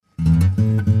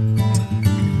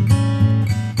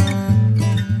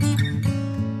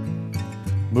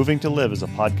Moving to Live is a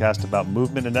podcast about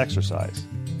movement and exercise.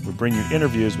 We bring you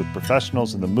interviews with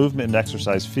professionals in the movement and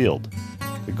exercise field.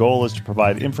 The goal is to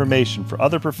provide information for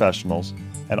other professionals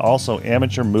and also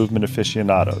amateur movement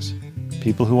aficionados,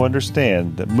 people who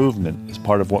understand that movement is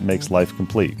part of what makes life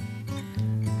complete.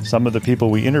 Some of the people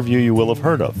we interview you will have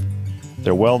heard of.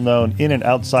 They're well known in and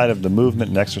outside of the movement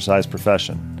and exercise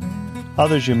profession.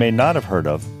 Others you may not have heard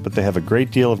of, but they have a great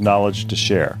deal of knowledge to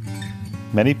share.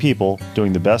 Many people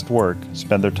doing the best work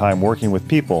spend their time working with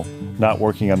people, not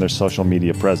working on their social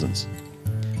media presence.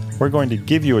 We're going to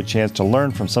give you a chance to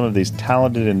learn from some of these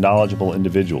talented and knowledgeable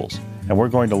individuals, and we're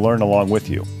going to learn along with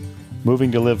you. Moving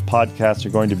to Live podcasts are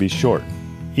going to be short.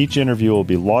 Each interview will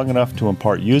be long enough to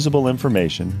impart usable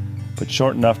information, but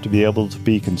short enough to be able to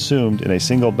be consumed in a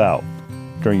single bout,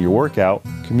 during your workout,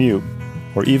 commute,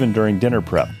 or even during dinner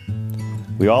prep.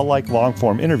 We all like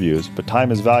long-form interviews, but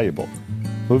time is valuable.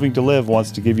 Moving to Live wants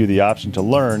to give you the option to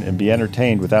learn and be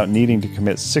entertained without needing to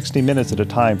commit 60 minutes at a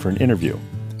time for an interview.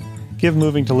 Give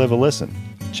Moving to Live a listen.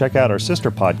 Check out our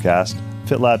sister podcast,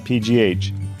 FitLab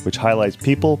PGH, which highlights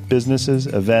people, businesses,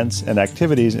 events, and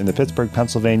activities in the Pittsburgh,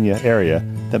 Pennsylvania area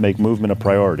that make movement a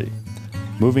priority.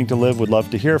 Moving to Live would love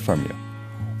to hear from you.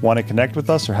 Want to connect with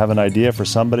us or have an idea for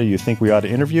somebody you think we ought to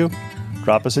interview?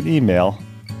 Drop us an email,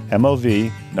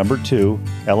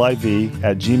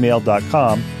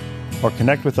 mov2liv@gmail.com, or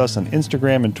connect with us on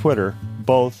Instagram and Twitter,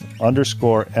 both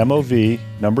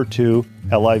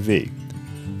 _mov2liv.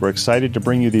 We're excited to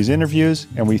bring you these interviews,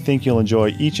 and we think you'll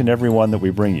enjoy each and every one that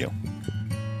we bring you.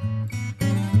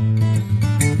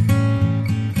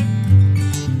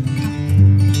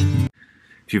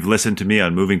 If you've listened to me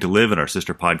on Moving to Live and our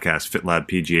sister podcast FitLab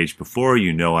PGH before,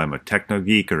 you know I'm a techno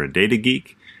geek or a data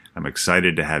geek. I'm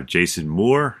excited to have Jason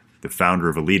Moore, the founder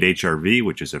of Elite HRV,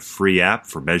 which is a free app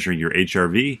for measuring your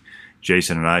HRV.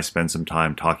 Jason and I spent some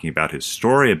time talking about his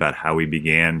story, about how he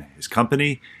began his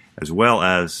company, as well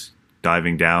as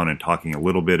diving down and talking a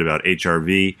little bit about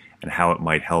HRV and how it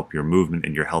might help your movement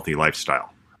and your healthy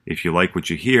lifestyle. If you like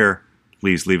what you hear,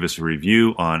 please leave us a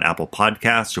review on Apple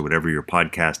Podcasts or whatever your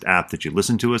podcast app that you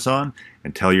listen to us on,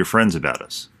 and tell your friends about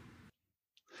us.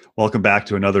 Welcome back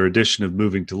to another edition of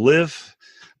Moving to Live.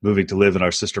 Moving to Live and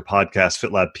our sister podcast,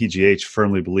 FitLab PGH,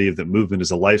 firmly believe that movement is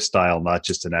a lifestyle, not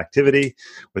just an activity.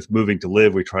 With Moving to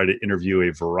Live, we try to interview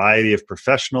a variety of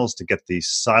professionals to get the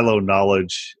silo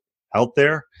knowledge out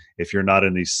there. If you're not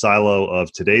in the silo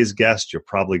of today's guest, you're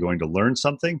probably going to learn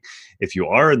something. If you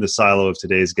are in the silo of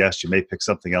today's guest, you may pick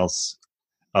something else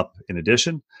up in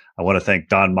addition. I want to thank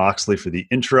Don Moxley for the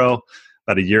intro.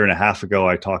 About a year and a half ago,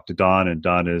 I talked to Don, and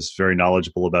Don is very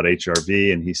knowledgeable about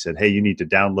HRV, and he said, hey, you need to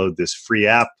download this free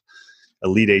app,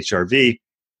 Elite HRV,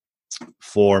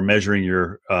 for measuring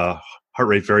your heart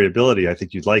rate variability. I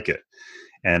think you'd like it.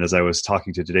 And as I was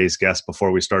talking to today's guest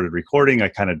before we started recording, I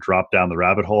kind of dropped down the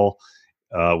rabbit hole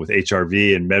with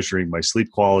HRV and measuring my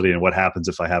sleep quality and what happens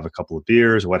if I have a couple of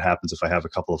beers, what happens if I have a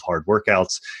couple of hard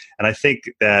workouts. And I think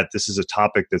that this is a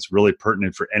topic that's really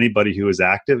pertinent for anybody who is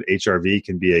active. HRV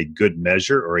can be a good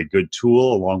measure or a good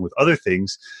tool, along with other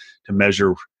things, to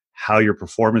measure how your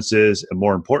performance is, and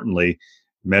more importantly,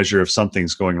 measure if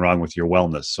something's going wrong with your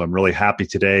wellness. So I'm really happy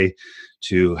today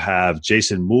to have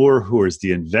Jason Moore, who is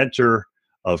the inventor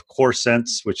of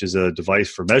CoreSense, which is a device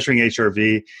for measuring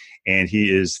HRV, and he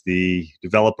is the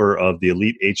developer of the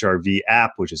Elite HRV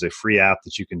app, which is a free app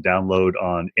that you can download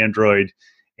on Android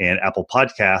and Apple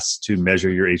Podcasts to measure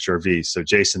your HRV. So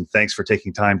Jason, thanks for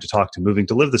taking time to talk to Moving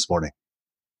to Live this morning.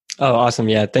 Oh, awesome.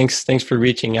 Yeah. Thanks for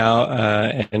reaching out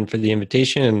and for the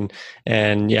invitation.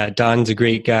 And yeah, Don's a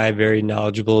great guy, very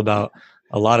knowledgeable about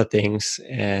a lot of things.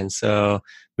 And so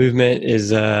movement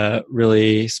is a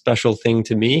really special thing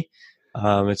to me.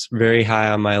 It's very high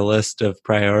on my list of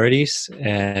priorities.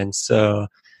 And so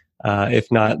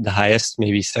if not the highest,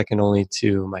 maybe second only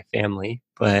to my family.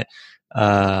 But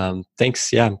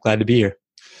thanks. Yeah, I'm glad to be here.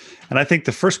 And I think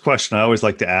the first question I always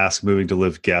like to ask Moving to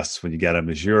Live guests when you get them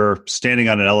is, you're standing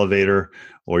on an elevator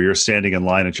or you're standing in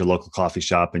line at your local coffee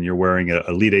shop and you're wearing a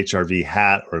Elite HRV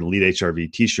hat or an Elite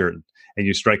HRV t-shirt, and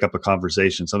you strike up a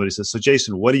conversation. Somebody says, so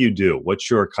Jason, what do you do? What's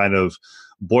your kind of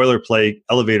boilerplate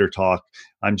elevator talk?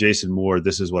 I'm Jason Moore.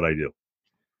 This is what I do.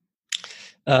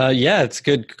 Yeah, it's a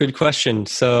good question.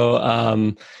 So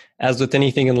as with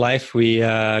anything in life, we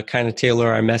kind of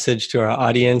tailor our message to our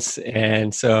audience.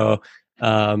 And so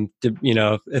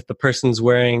if the person's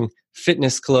wearing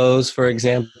fitness clothes, for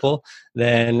example,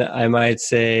 then I might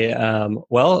say,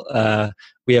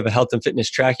 we have a health and fitness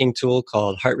tracking tool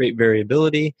called heart rate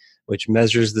variability, which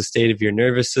measures the state of your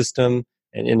nervous system,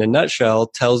 and in a nutshell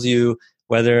tells you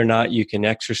whether or not you can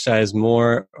exercise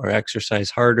more or exercise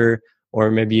harder,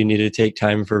 or maybe you need to take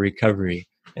time for recovery.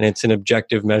 and it's an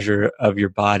objective measure of your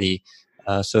body.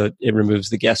 So it removes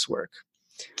the guesswork.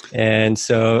 And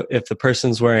so if the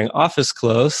person's wearing office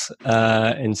clothes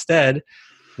instead,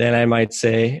 then I might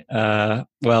say,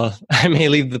 well, I may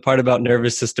leave the part about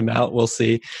nervous system out. We'll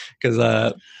see,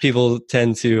 because people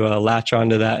tend to latch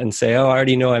onto that and say, oh, I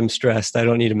already know I'm stressed. I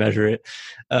don't need to measure it.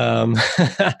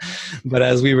 But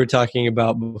as we were talking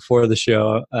about before the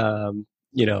show,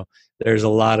 there's a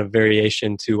lot of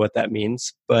variation to what that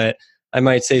means. But I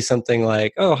might say something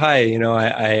like, oh, hi,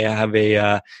 I have a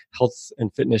health and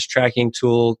fitness tracking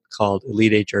tool called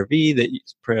Elite HRV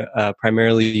that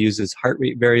primarily uses heart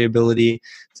rate variability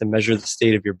to measure the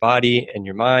state of your body and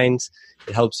your mind.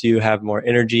 It helps you have more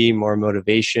energy, more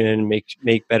motivation,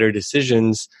 make better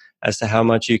decisions as to how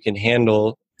much you can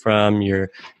handle from your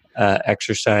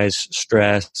exercise,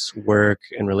 stress, work,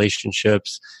 and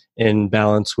relationships in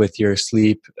balance with your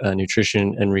sleep,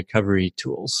 nutrition, and recovery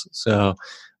tools. So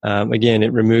again,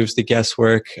 it removes the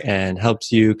guesswork and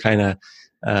helps you kind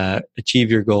of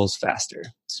achieve your goals faster.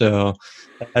 So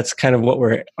that's kind of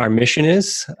what our mission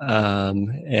is.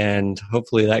 And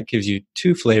hopefully that gives you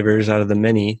two flavors out of the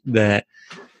many that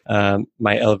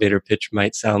my elevator pitch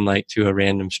might sound like to a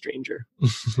random stranger.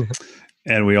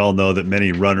 And we all know that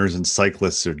many runners and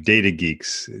cyclists are data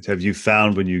geeks. Have you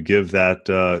found when you give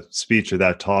that speech or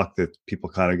that talk that people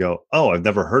kind of go, oh, I've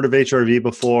never heard of HRV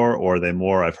before, or are they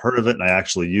more, I've heard of it and I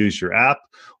actually use your app?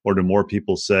 Or do more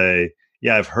people say,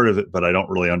 yeah, I've heard of it, but I don't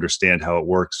really understand how it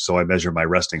works, so I measure my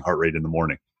resting heart rate in the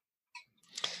morning?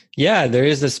 Yeah, there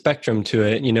is a spectrum to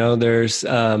it.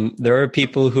 There are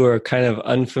people who are kind of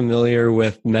unfamiliar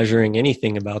with measuring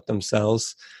anything about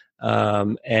themselves.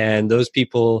 And those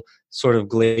people sort of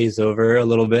glaze over a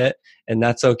little bit, and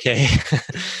that's okay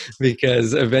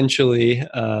because eventually,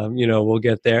 we'll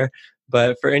get there.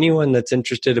 But for anyone that's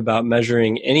interested about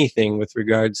measuring anything with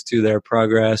regards to their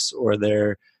progress or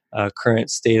their current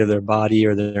state of their body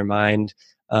or their mind,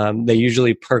 they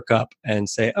usually perk up and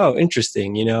say, oh,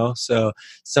 interesting, So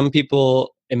some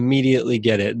people immediately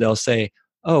get it. They'll say,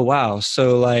 oh, wow.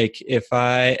 So like if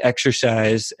I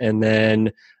exercise and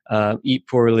then eat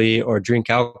poorly or drink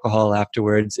alcohol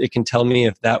afterwards, it can tell me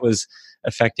if that was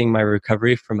affecting my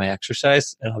recovery from my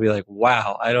exercise. And I'll be like,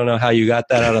 wow, I don't know how you got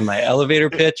that out of my elevator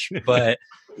pitch, but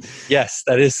yes,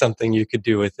 that is something you could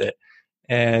do with it.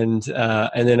 And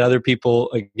then other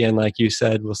people, again, like you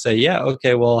said, will say, yeah,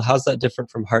 okay, well, how's that different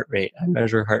from heart rate? I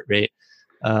measure heart rate.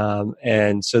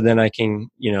 And so then I can,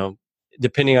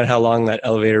 depending on how long that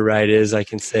elevator ride is, I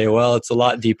can say, well, it's a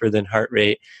lot deeper than heart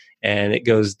rate. And it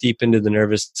goes deep into the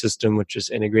nervous system, which is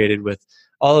integrated with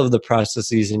all of the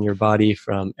processes in your body,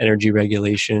 from energy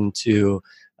regulation to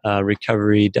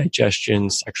recovery,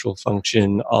 digestion, sexual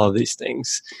function, all of these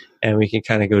things. And we can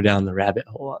kind of go down the rabbit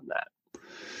hole on that.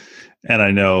 And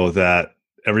I know that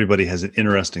everybody has an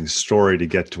interesting story to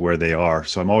get to where they are.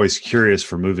 So I'm always curious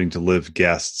for Moving to Live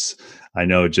guests. I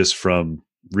know just from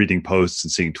reading posts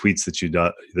and seeing tweets that you've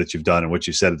done, and what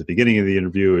you said at the beginning of the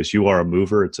interview is you are a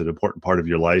mover. It's an important part of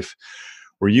your life.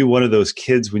 Were you one of those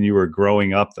kids when you were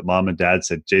growing up that mom and dad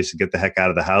said, Jason, get the heck out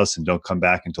of the house and don't come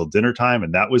back until dinner time?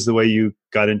 And that was the way you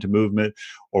got into movement?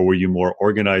 Or were you more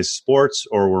organized sports?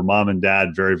 Or were mom and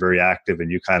dad very, very active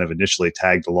and you kind of initially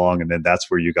tagged along and then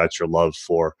that's where you got your love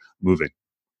for moving?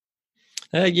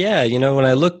 Yeah. When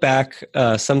I look back,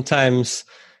 sometimes,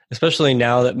 especially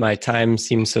now that my time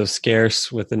seems so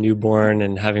scarce with a newborn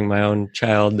and having my own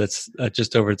child that's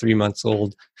just over 3 months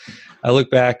old, I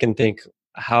look back and think,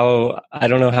 I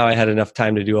don't know how I had enough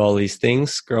time to do all these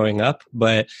things growing up,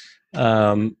 but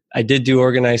I did do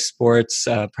organized sports,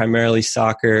 primarily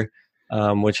soccer,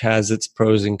 which has its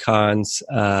pros and cons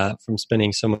from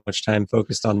spending so much time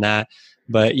focused on that.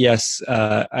 But yes,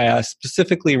 I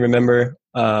specifically remember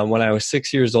when I was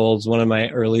 6 years old, one of my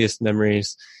earliest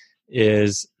memories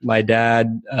is my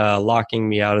dad locking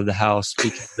me out of the house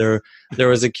because there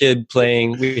was a kid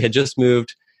playing. We had just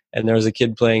moved, and there was a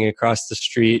kid playing across the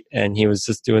street, and he was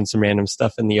just doing some random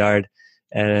stuff in the yard.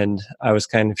 And I was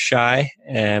kind of shy,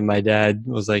 and my dad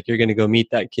was like, you're going to go meet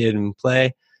that kid and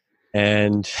play.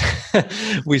 And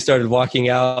we started walking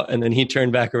out, and then he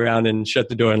turned back around and shut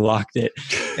the door and locked it.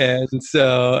 And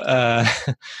so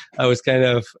I was kind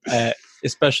of,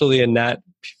 especially in that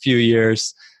few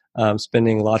years,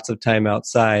 spending lots of time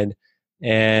outside,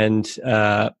 and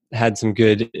had some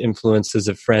good influences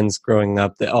of friends growing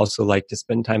up that also liked to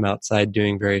spend time outside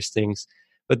doing various things.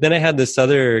 But then I had this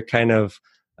other kind of,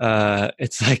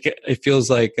 it feels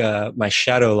like my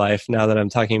shadow life now that I'm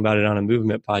talking about it on a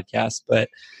movement podcast. But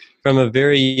from a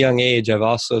very young age, I've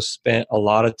also spent a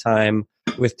lot of time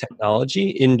with technology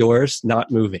indoors,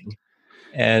 not moving.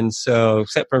 And so,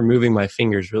 except for moving my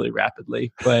fingers really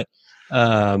rapidly, but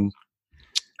I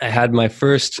had my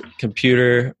first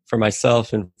computer for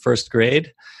myself in first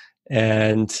grade,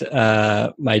 and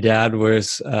my dad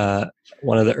was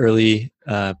one of the early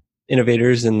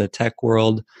innovators in the tech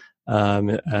world,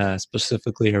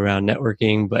 specifically around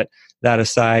networking. But that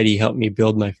aside, he helped me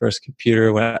build my first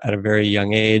computer at a very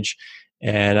young age.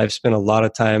 And I've spent a lot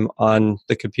of time on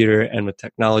the computer and with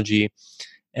technology.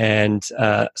 And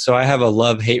so I have a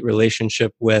love-hate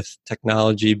relationship with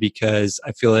technology because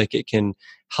I feel like it can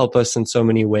help us in so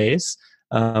many ways.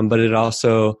 But it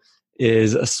also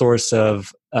is a source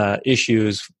of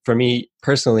issues for me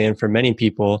personally and for many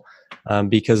people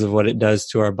because of what it does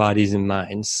to our bodies and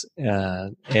minds.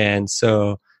 And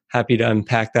so happy to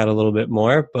unpack that a little bit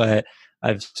more. But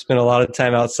I've spent a lot of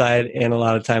time outside and a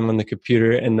lot of time on the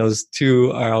computer, and those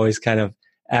two are always kind of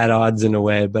at odds in a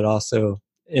way, but also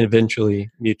eventually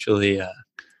mutually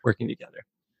working together.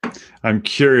 I'm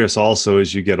curious also,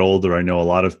 as you get older, I know a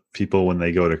lot of people when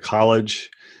they go to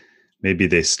college, maybe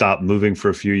they stop moving for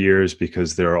a few years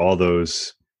because there are all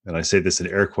those, and I say this in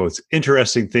air quotes,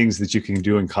 interesting things that you can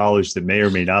do in college that may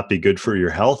or may not be good for your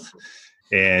health.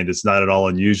 And it's not at all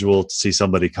unusual to see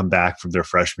somebody come back from their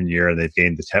freshman year and they've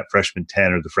gained the freshman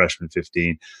 10 or the freshman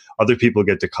 15. Other people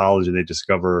get to college and they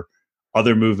discover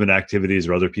other movement activities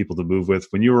or other people to move with.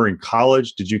 When you were in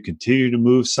college, did you continue to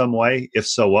move some way? If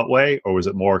so, what way? Or was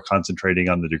it more concentrating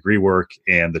on the degree work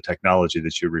and the technology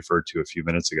that you referred to a few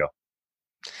minutes ago?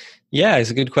 Yeah, it's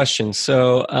a good question.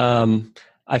 So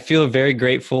I feel very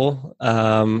grateful,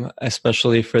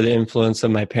 especially for the influence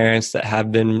of my parents that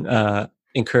have been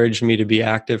encouraged me to be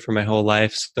active for my whole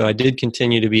life. So I did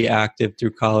continue to be active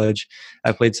through college.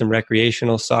 I played some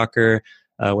recreational soccer,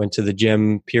 went to the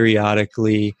gym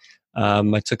periodically.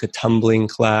 I took a tumbling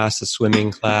class, a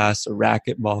swimming class, a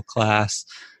racquetball class.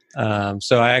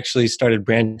 So I actually started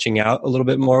branching out a little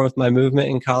bit more with my movement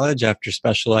in college after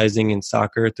specializing in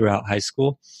soccer throughout high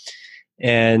school.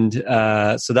 And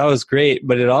so that was great,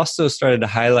 but it also started to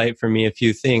highlight for me a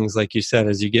few things, like you said,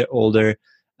 as you get older,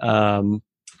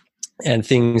 and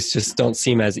things just don't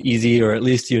seem as easy, or at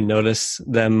least you notice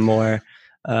them more.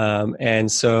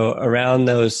 And so around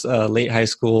those late high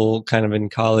school, kind of in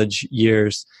college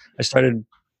years, I started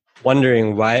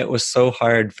wondering why it was so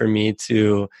hard for me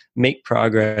to make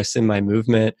progress in my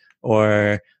movement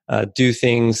or do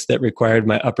things that required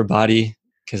my upper body,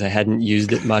 because I hadn't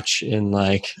used it much in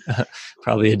like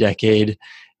probably a decade.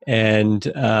 And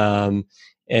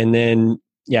then,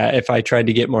 yeah, if I tried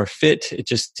to get more fit, it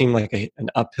just seemed like an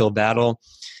uphill battle.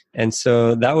 And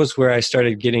so that was where I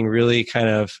started getting really kind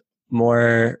of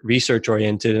more research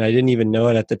oriented. And I didn't even know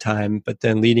it at the time, but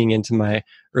then leading into my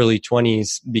early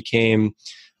 20s became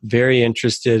very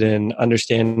interested in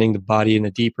understanding the body in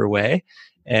a deeper way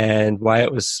and why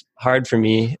it was hard for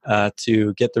me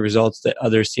to get the results that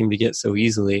others seem to get so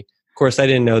easily. Of course, I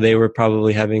didn't know they were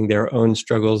probably having their own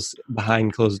struggles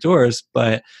behind closed doors,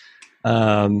 but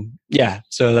yeah,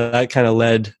 so that kind of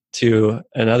led to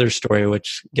another story,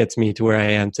 which gets me to where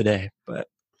I am today.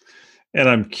 And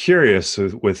I'm curious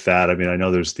with that. I mean, I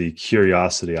know there's the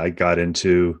curiosity. I got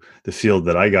into the field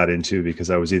that I got into because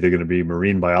I was either going to be a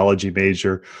marine biology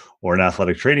major or an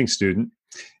athletic training student.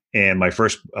 And my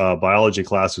first biology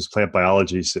class was plant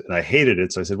biology, and I hated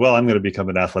it. So I said, well, I'm going to become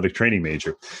an athletic training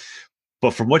major.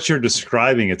 But from what you're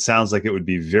describing, it sounds like it would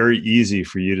be very easy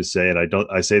for you to say, and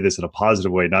I say this in a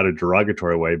positive way, not a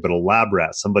derogatory way, but a lab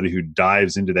rat, somebody who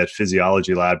dives into that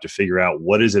physiology lab to figure out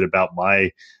what is it about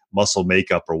my muscle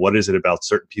makeup, or what is it about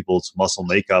certain people's muscle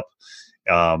makeup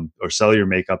or cellular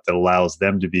makeup that allows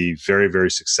them to be very, very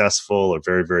successful or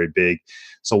very, very big.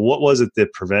 So what was it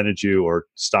that prevented you or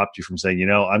stopped you from saying, you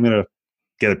know, I'm going to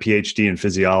get a PhD in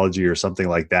physiology or something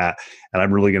like that, and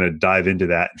I'm really going to dive into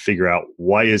that and figure out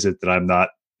why is it that I'm not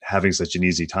having such an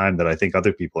easy time that I think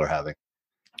other people are having?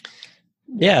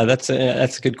 Yeah, that's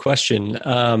a good question.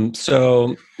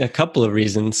 So a couple of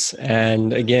reasons,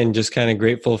 and again, just kind of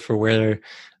grateful for where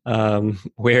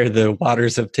the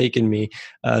waters have taken me,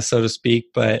 so to speak.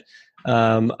 But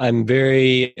I'm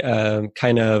very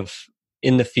kind of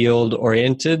in the field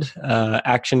oriented,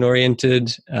 action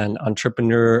oriented, and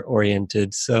entrepreneur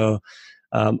oriented. So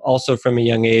also from a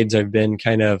young age, I've been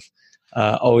kind of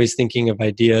always thinking of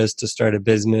ideas to start a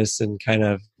business and kind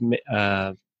of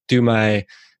do my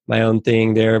own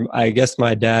thing there. I guess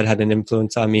my dad had an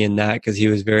influence on me in that because he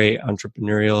was very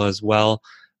entrepreneurial as well.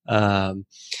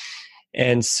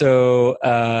 And so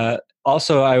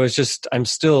also I'm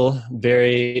still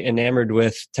very enamored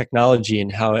with technology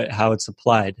and how it's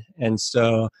applied. And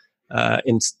so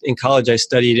in college, I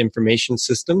studied information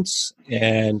systems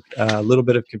and a little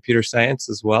bit of computer science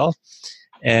as well.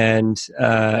 And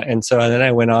so then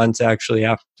I went on to actually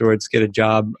afterwards get a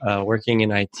job working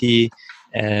in IT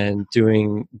and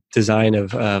doing design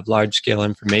of large scale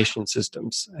information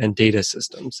systems and data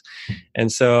systems.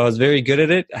 And so I was very good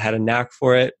at it. I had a knack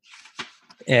for it.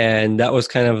 And that was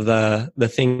kind of the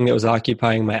thing that was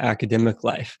occupying my academic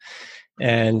life.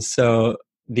 And so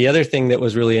the other thing that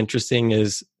was really interesting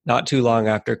is not too long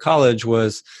after college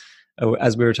was,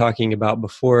 as we were talking about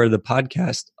before the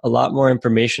podcast, a lot more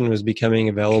information was becoming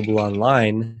available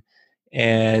online.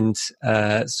 And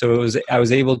so I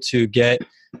was able to get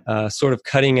sort of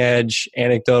cutting edge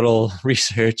anecdotal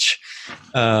research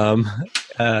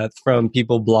from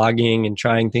people blogging and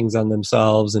trying things on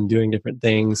themselves and doing different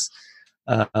things.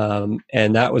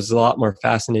 And that was a lot more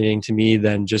fascinating to me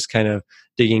than just kind of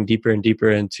digging deeper and deeper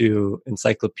into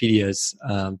encyclopedias,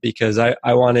 because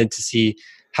I wanted to see,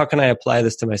 how can I apply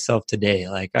this to myself today?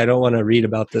 Like, I don't want to read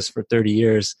about this for 30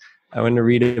 years. I want to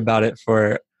read about it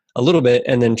for a little bit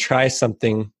and then try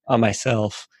something on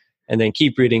myself, and then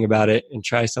keep reading about it and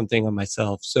try something on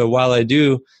myself. So while I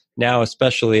do now,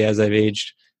 especially as I've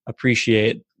aged,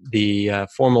 appreciate the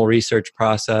formal research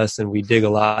process, and we dig a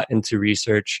lot into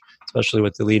research, especially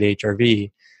with Elite HRV,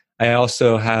 I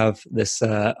also have this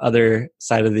other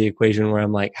side of the equation where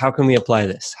I'm like, how can we apply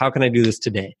this? How can I do this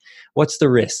today? What's the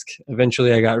risk?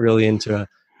 Eventually, I got really into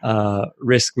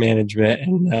risk management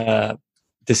and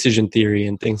decision theory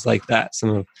and things like that, some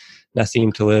of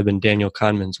Nassim Taleb and Daniel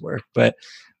Kahneman's work. But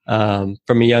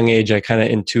from a young age, I kind of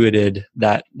intuited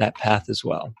that path as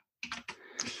well.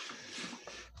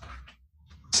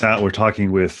 So we're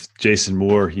talking with Jason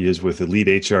Moore. He is with Elite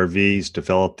HRV. He's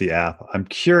developed the app. I'm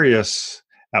curious,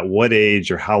 at what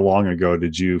age or how long ago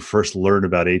did you first learn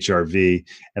about HRV?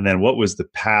 And then what was the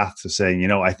path to saying,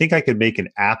 I think I could make an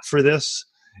app for this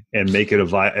and make it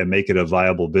a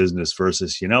viable business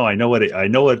versus, I know what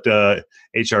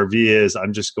HRV is.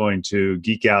 I'm just going to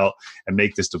geek out and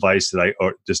make this device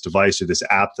or this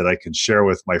app that I can share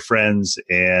with my friends.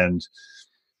 And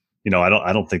I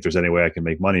don't think there's any way I can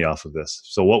make money off of this.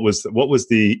 So what was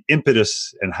the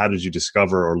impetus, and how did you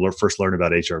discover or first learn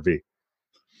about HRV?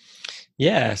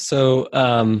 Yeah. So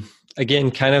again,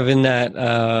 kind of in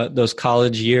that those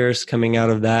college years, coming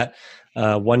out of that,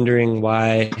 wondering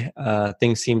why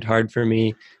things seemed hard for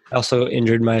me. I also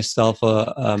injured myself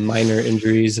minor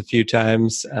injuries a few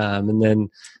times, and then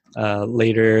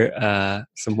later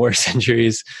some worse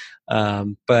injuries.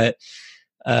 And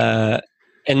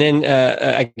then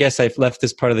I guess I've left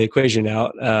this part of the equation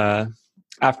out.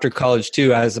 After college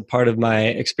too, as a part of my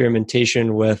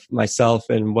experimentation with myself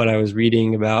and what I was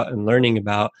reading about and learning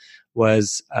about,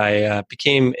 was I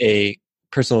became a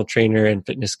personal trainer and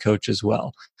fitness coach as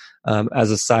well,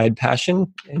 as a side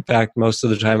passion. In fact, most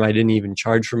of the time I didn't even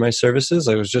charge for my services.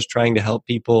 I was just trying to help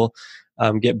people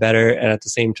get better, and at the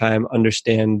same time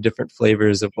understand different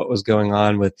flavors of what was going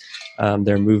on with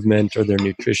their movement or their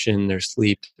nutrition, their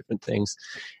sleep, different things.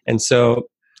 And so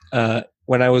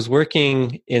when I was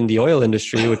working in the oil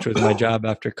industry, which was my job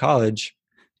after college,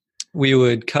 we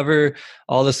would cover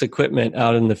all this equipment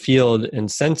out in the field and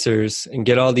sensors and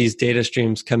get all these data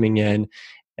streams coming in,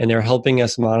 and they're helping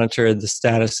us monitor the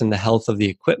status and the health of the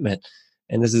equipment.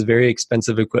 And this is very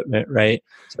expensive equipment, right?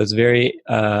 So it's very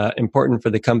important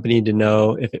for the company to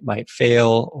know if it might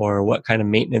fail or what kind of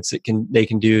maintenance they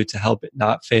can do to help it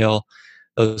not fail,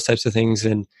 those types of things.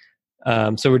 And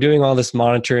so we're doing all this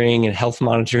monitoring and health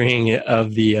monitoring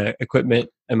of the equipment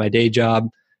in my day job.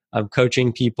 I'm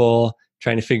coaching people,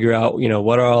 trying to figure out,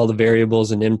 what are all the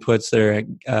variables and inputs that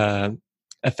are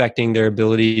affecting their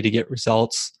ability to get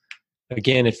results.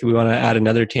 Again, if we want to add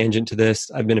another tangent to this,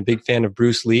 I've been a big fan of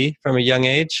Bruce Lee from a young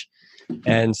age.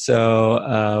 And so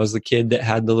I was the kid that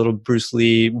had the little Bruce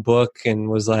Lee book and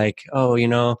was like,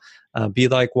 be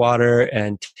like water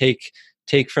and take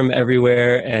from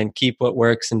everywhere and keep what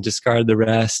works and discard the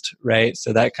rest, right?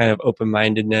 So that kind of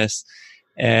open-mindedness.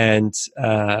 And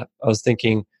I was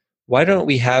thinking, why don't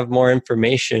we have more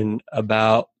information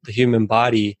about the human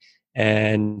body?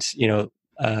 And,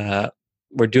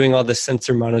 we're doing all this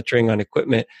sensor monitoring on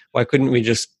equipment. Why couldn't we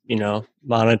just,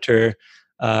 monitor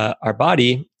our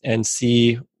body and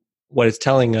see what it's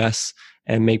telling us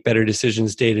and make better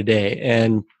decisions day to day?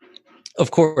 And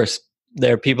of course,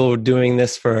 there are people doing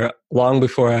this for long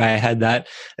before I had that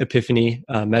epiphany,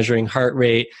 measuring heart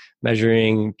rate,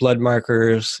 measuring blood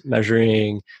markers,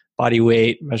 measuring body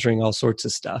weight, measuring all sorts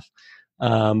of stuff.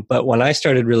 But when I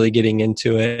started really getting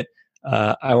into it,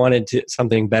 I wanted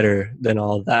something better than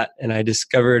all of that. And I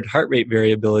discovered heart rate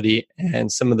variability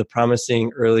and some of the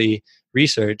promising early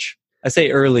research. I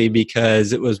say early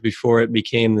because it was before it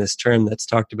became this term that's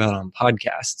talked about on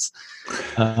podcasts.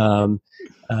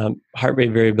 heart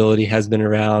rate variability has been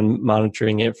around,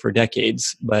 monitoring it for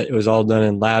decades, but it was all done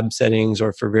in lab settings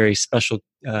or for very special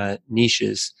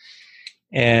niches.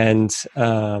 And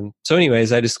so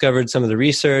anyways, I discovered some of the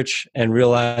research and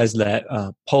realized that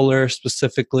Polar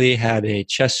specifically had a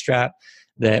chest strap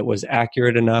that was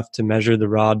accurate enough to measure the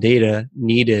raw data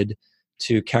needed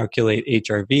to calculate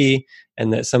HRV,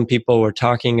 and that some people were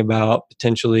talking about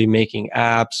potentially making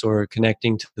apps or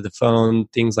connecting to the phone,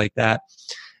 things like that.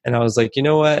 And I was like, you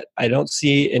know what? I don't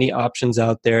see any options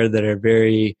out there that are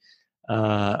very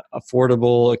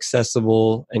affordable,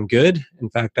 accessible, and good. In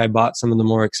fact, I bought some of the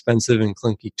more expensive and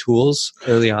clunky tools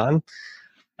early on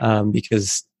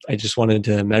because I just wanted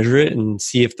to measure it and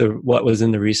see if what was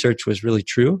in the research was really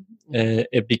true.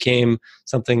 It became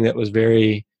something that was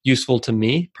very useful to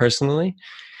me personally.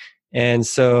 And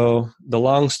so the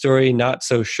long story, not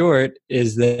so short,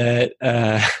 is that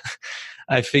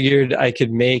I figured I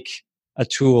could make a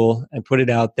tool and put it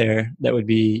out there that would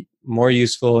be more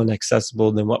useful and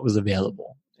accessible than what was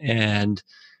available. And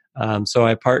so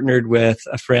I partnered with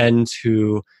a friend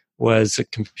who was a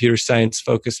computer science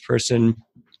focused person,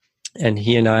 and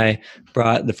he and I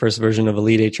brought the first version of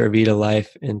Elite HRV to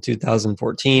life in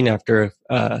 2014 after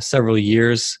several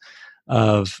years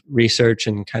of research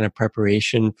and kind of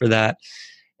preparation for that.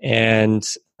 And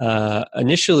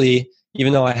initially,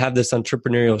 even though I have this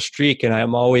entrepreneurial streak and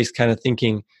I'm always kind of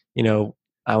thinking, you know,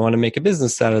 I want to make a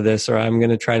business out of this, or I'm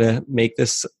going to try to make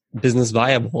this business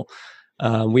viable.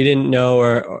 We didn't know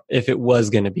or if it was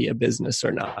going to be a business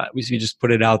or not. We just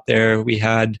put it out there. We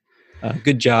had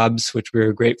good jobs, which we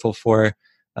were grateful for,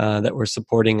 that were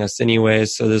supporting us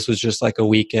anyways. So this was just like a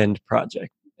weekend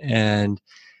project. And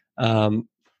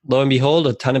lo and behold,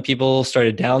 a ton of people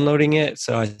started downloading it.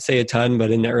 So I say a ton,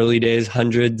 but in the early days,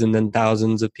 hundreds and then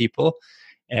thousands of people.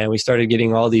 And we started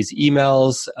getting all these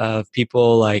emails of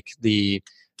people like the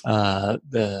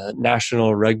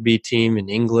national rugby team in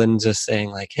England just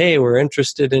saying like, "Hey, we're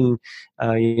interested in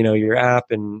your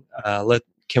app, and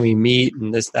can we meet?"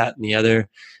 and this, that, and the other.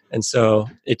 And so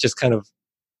it just kind of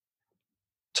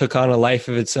took on a life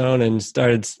of its own, and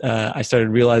I started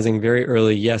realizing very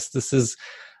early, yes, this is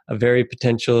a very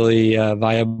potentially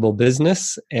viable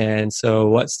business. And so,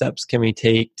 what steps can we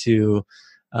take to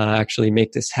actually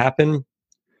make this happen?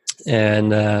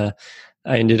 And I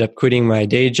ended up quitting my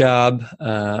day job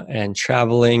and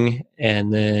traveling,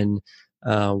 and then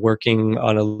working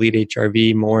on Elite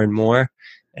HRV more and more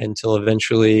until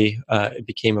eventually it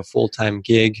became a full-time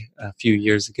gig a few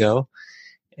years ago.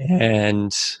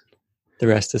 And the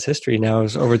rest is history. Now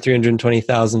there's over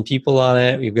 320,000 people on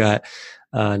it. We've got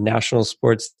national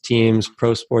sports teams,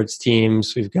 pro sports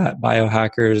teams. We've got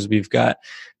biohackers. We've got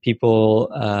people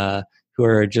who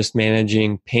are just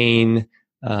managing pain,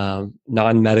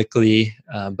 non-medically,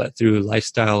 but through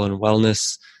lifestyle and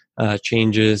wellness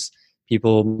changes.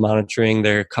 People monitoring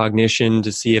their cognition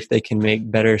to see if they can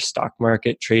make better stock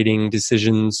market trading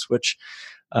decisions, which,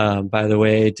 by the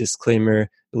way, disclaimer,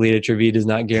 Elite HRV does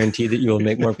not guarantee that you will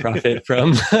make more profit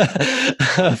from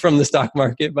the stock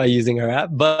market by using our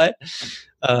app, but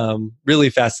really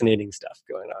fascinating stuff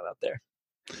going on out there.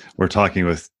 We're talking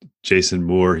with Jason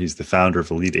Moore. He's the founder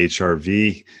of Elite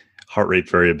HRV, heart rate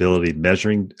variability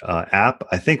measuring app.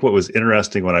 I think what was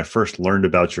interesting when I first learned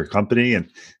about your company and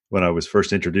when I was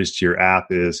first introduced to your app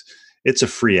is it's a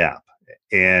free app.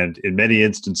 And in many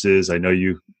instances, I know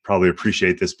you probably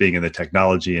appreciate this being in the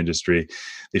technology industry,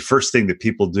 the first thing that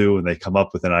people do when they come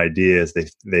up with an idea is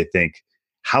they think,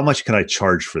 how much can I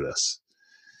charge for this?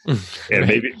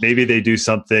 And maybe they do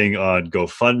something on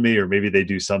GoFundMe, or maybe they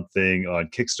do something on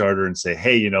Kickstarter and say,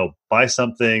 hey, buy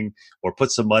something or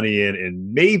put some money in,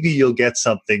 and maybe you'll get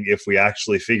something if we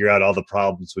actually figure out all the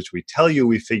problems which we tell you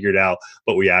we figured out,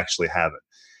 but we actually haven't.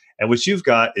 And what you've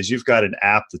got is you've got an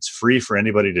app that's free for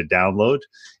anybody to download.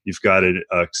 You've got an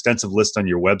extensive list on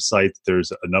your website.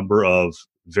 There's a number of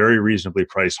very reasonably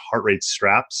priced heart rate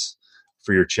straps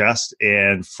for your chest.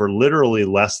 And for literally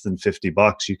less than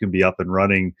 $50, you can be up and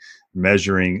running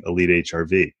measuring Elite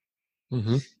HRV.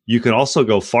 Mm-hmm. You can also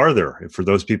go farther for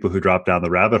those people who drop down the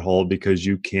rabbit hole, because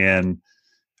you can,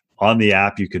 on the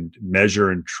app, you can measure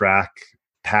and track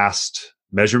past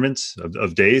measurements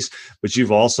of days, but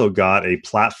you've also got a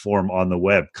platform on the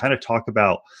web. Kind of talk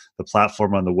about the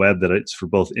platform on the web, that it's for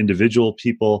both individual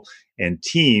people and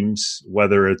teams,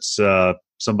 whether it's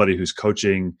somebody who's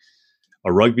coaching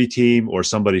a rugby team or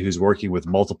somebody who's working with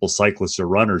multiple cyclists or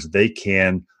runners. They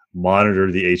can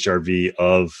monitor the HRV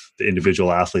of the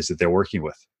individual athletes that they're working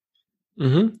with.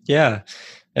 Mm-hmm. Yeah,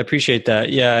 I appreciate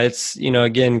that. Yeah, it's,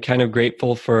 again, kind of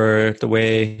grateful for the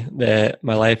way that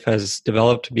my life has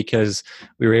developed, because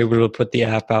we were able to put the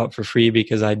app out for free,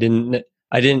 because I didn't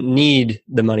I didn't need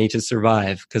the money to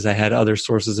survive because I had other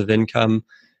sources of income.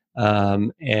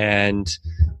 And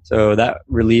so that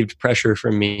relieved pressure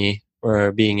from me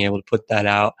for being able to put that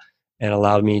out, and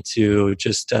allowed me to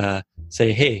just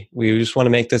say, hey, we just want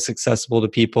to make this accessible to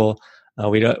people.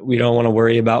 We don't want to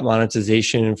worry about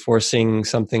monetization and forcing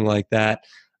something like that.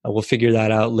 We'll figure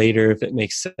that out later if it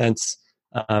makes sense.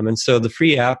 And so the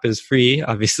free app is free,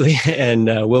 obviously, and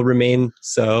will remain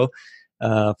so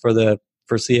for the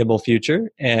foreseeable future.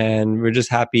 And we're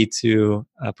just happy to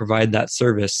provide that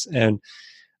service. And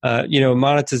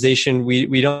monetization,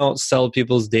 we don't sell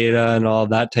people's data and all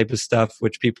that type of stuff,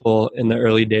 which people in the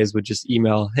early days would just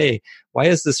email, hey, why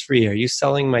is this free? Are you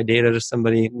selling my data to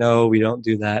somebody? No, we don't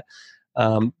do that.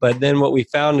 But then what we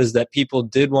found is that people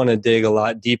did want to dig a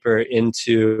lot deeper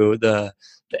into the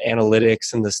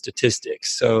analytics and the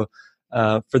statistics. So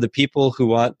for the people who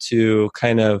want to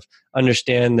kind of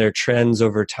understand their trends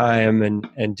over time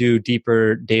and do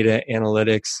deeper data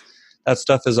analytics, that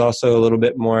stuff is also a little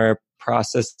bit more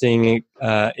processing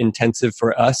intensive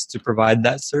for us to provide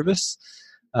that service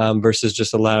versus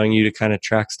just allowing you to kind of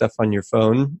track stuff on your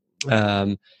phone.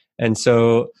 And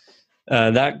so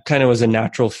that kind of was a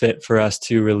natural fit for us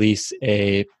to release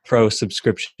a pro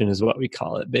subscription, is what we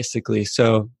call it, basically.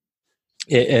 So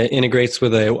it integrates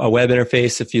with a web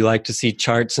interface if you like to see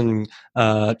charts and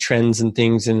trends and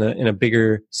things in a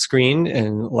bigger screen,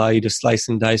 and allow you to slice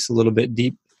and dice a little bit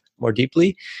more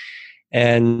deeply.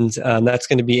 And that's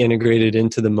going to be integrated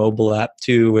into the mobile app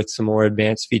too, with some more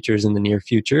advanced features in the near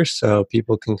future. So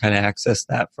people can kind of access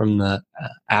that from the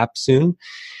app soon.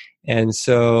 And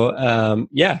so,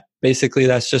 basically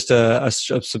that's just a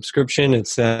subscription.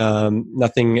 It's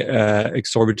nothing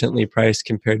exorbitantly priced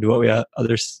compared to what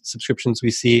other subscriptions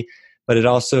we see. But it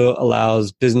also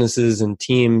allows businesses and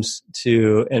teams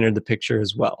to enter the picture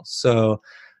as well. So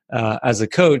as a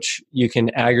coach, you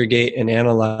can aggregate and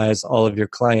analyze all of your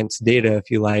clients' data if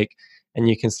you like, and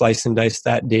you can slice and dice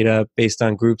that data based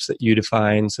on groups that you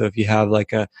define. So if you have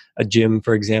like a gym,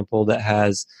 for example, that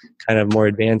has kind of more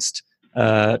advanced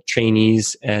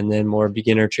trainees and then more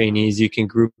beginner trainees, you can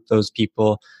group those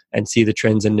people and see the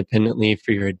trends independently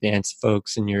for your advanced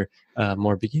folks and your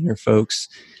more beginner folks.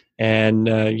 And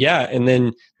and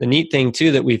then the neat thing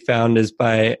too that we found is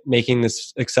by making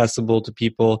this accessible to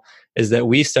people is that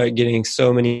we start getting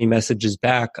so many messages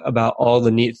back about all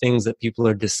the neat things that people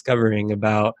are discovering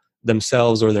about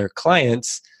themselves or their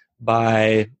clients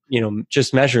by,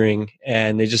 just measuring.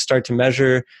 And they just start to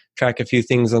measure, track a few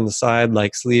things on the side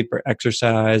like sleep or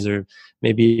exercise, or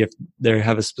maybe if they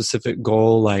have a specific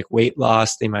goal like weight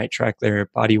loss, they might track their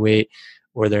body weight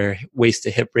or their waist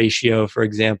to hip ratio, for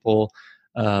example.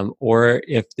 Or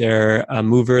if they're a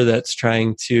mover that's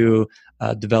trying to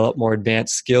develop more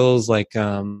advanced skills like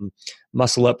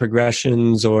muscle up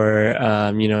progressions or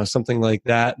something like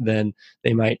that, then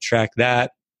they might track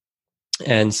that.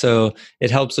 And so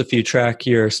it helps if you track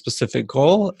your specific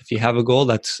goal. If you have a goal,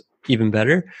 that's even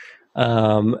better.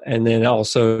 And then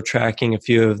also tracking a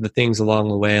few of the things along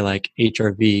the way like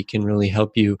HRV can really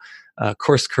help you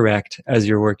course correct as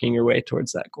you're working your way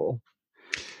towards that goal.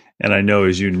 And I know,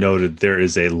 as you noted, there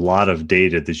is a lot of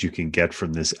data that you can get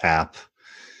from this app.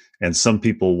 And some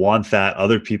people want that.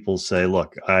 Other people say,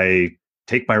 look, I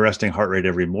take my resting heart rate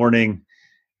every morning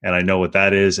and I know what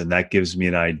that is. And that gives me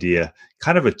an idea.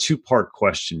 Kind of a two-part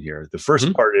question here. The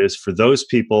first part is for those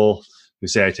people who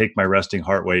say, I take my resting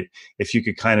heart rate, if you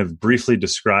could kind of briefly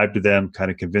describe to them,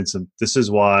 kind of convince them, this is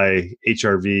why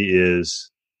HRV is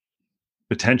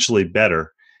potentially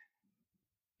better.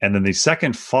 And then the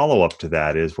second follow-up to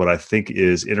that is what I think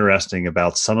is interesting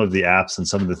about some of the apps and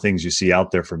some of the things you see out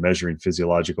there for measuring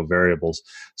physiological variables.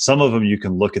 Some of them you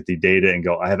can look at the data and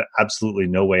go, I have absolutely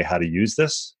no way how to use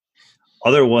this.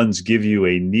 Other ones give you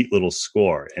a neat little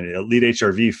score, and Elite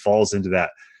HRV falls into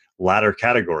that latter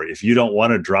category. If you don't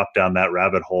want to drop down that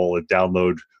rabbit hole and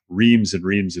download reams and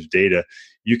reams of data,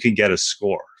 you can get a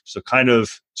score. So kind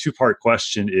of two-part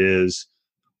question is,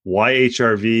 why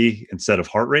HRV instead of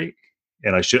heart rate?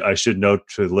 And I should note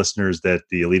to listeners that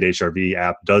the Elite HRV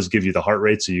app does give you the heart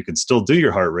rate, so you can still do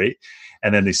your heart rate.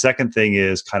 And then the second thing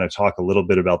is kind of talk a little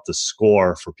bit about the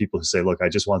score for people who say, look, I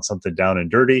just want something down and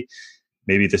dirty.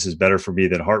 Maybe this is better for me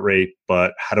than heart rate,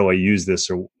 but how do I use this,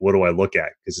 or what do I look at?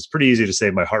 Because it's pretty easy to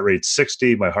say my heart rate's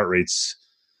 60, my heart rate's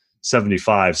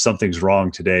 75. Something's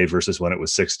wrong today versus when it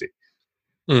was 60.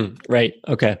 Right.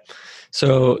 Okay.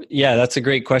 So yeah, that's a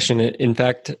great question. In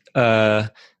fact,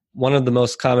 one of the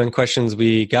most common questions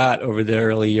we got over the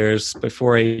early years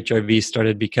before HRV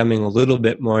started becoming a little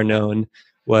bit more known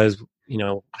was,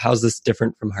 how's this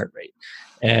different from heart rate?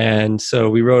 And so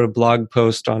we wrote a blog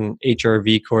post on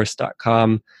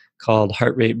hrvcourse.com called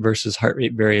Heart Rate versus Heart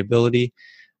Rate Variability.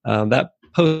 That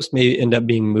post may end up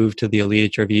being moved to the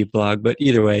Elite HRV blog, but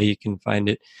either way, you can find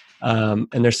it. And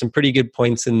there's some pretty good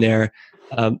points in there.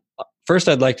 First,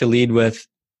 I'd like to lead with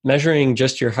measuring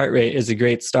just your heart rate is a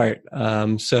great start.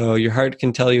 So your heart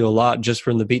can tell you a lot just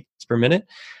from the beats per minute.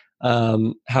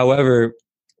 However,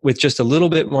 with just a little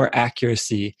bit more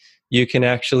accuracy, you can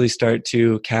actually start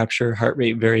to capture heart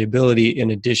rate variability in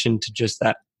addition to just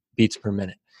that beats per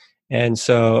minute. And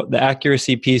so the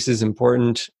accuracy piece is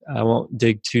important. I won't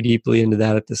dig too deeply into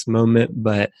that at this moment,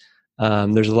 but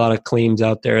there's a lot of claims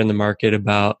out there in the market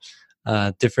about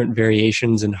different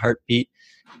variations in heartbeat.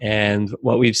 And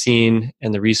what we've seen,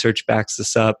 and the research backs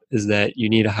this up, is that you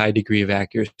need a high degree of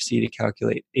accuracy to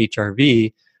calculate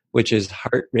HRV, which is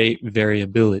heart rate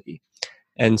variability.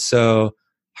 And so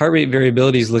heart rate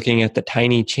variability is looking at the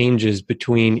tiny changes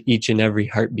between each and every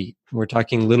heartbeat. We're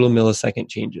talking little millisecond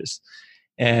changes.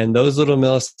 And those little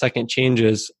millisecond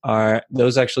changes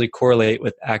those actually correlate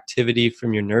with activity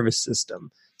from your nervous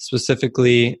system.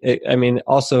 Specifically,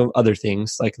 also other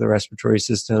things like the respiratory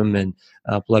system and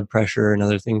blood pressure and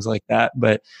other things like that.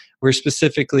 But we're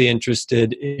specifically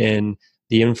interested in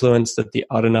the influence that the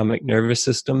autonomic nervous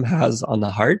system has on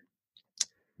the heart,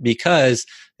 because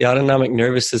the autonomic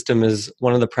nervous system is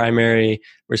one of the primary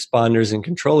responders and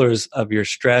controllers of your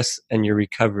stress and your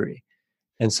recovery.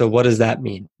 And so what does that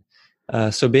mean?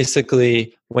 So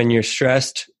basically, when you're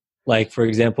stressed, like, for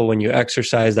example, when you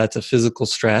exercise, that's a physical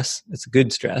stress. It's a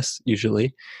good stress,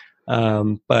 usually.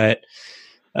 But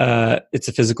it's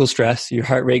a physical stress. Your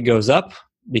heart rate goes up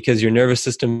because your nervous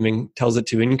system tells it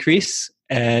to increase.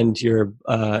 And your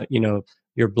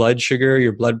blood sugar,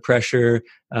 your blood pressure,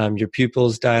 your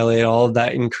pupils dilate, all of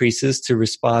that increases to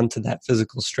respond to that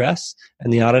physical stress.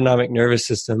 And the autonomic nervous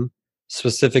system,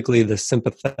 specifically the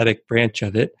sympathetic branch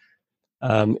of it,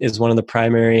 is one of the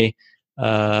primary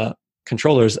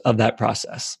controllers of that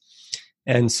process.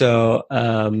 And so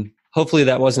hopefully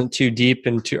that wasn't too deep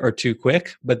and too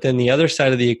quick. But then the other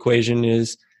side of the equation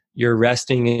is your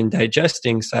resting and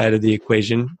digesting side of the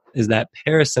equation is that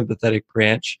parasympathetic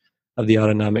branch of the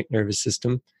autonomic nervous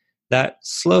system that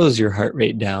slows your heart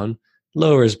rate down,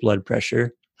 lowers blood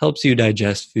pressure, helps you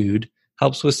digest food,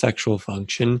 helps with sexual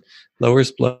function,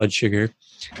 lowers blood sugar.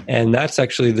 And that's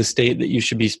actually the state that you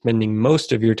should be spending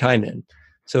most of your time in.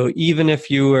 So even if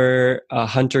you were a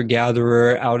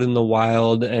hunter-gatherer out in the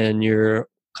wild and you're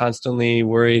constantly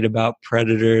worried about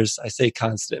predators, I say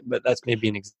constant, but that's maybe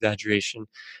an exaggeration,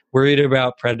 worried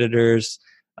about predators,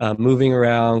 moving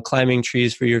around, climbing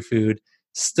trees for your food,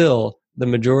 still the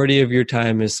majority of your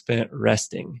time is spent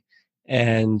resting.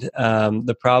 And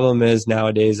the problem is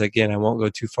nowadays, again, I won't go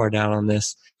too far down on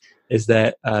this, is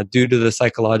that due to the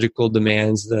psychological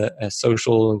demands, the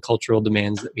social and cultural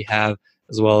demands that we have,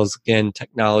 as well as, again,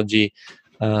 technology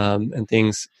and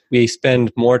things, we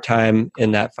spend more time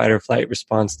in that fight or flight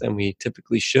response than we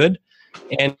typically should.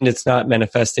 And it's not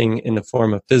manifesting in the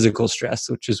form of physical stress,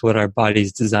 which is what our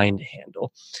body's designed to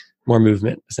handle. More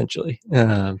movement, essentially.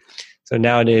 So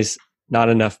nowadays, not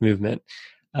enough movement.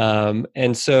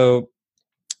 And so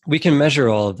we can measure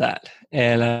all of that.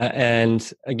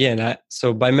 And again,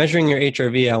 so by measuring your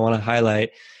HRV, I want to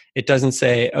highlight, it doesn't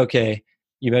say, okay,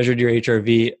 you measured your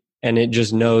HRV and it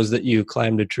just knows that you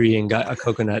climbed a tree and got a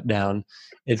coconut down.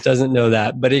 It doesn't know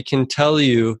that, but it can tell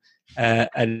you at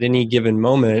any given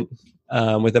moment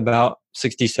with about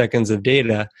 60 seconds of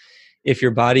data if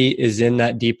your body is in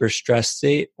that deeper stress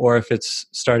state, or if it's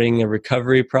starting a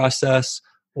recovery process,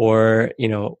 or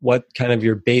what kind of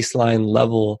your baseline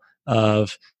level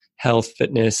of health,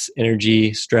 fitness,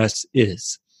 energy, stress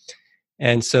is.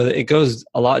 And so it goes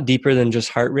a lot deeper than just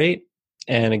heart rate.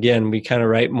 And again, we kind of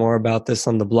write more about this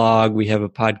on the blog. We have a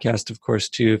podcast, of course,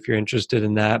 too, if you're interested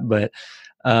in that. But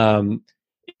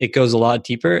it goes a lot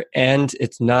deeper, and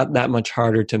it's not that much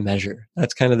harder to measure.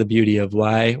 That's kind of the beauty of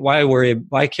why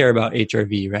care about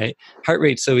HRV, right? Heart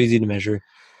rate's so easy to measure.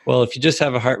 Well, if you just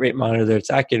have a heart rate monitor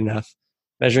that's accurate enough,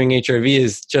 measuring HRV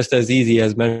is just as easy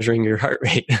as measuring your heart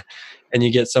rate, and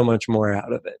you get so much more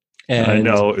out of it. And I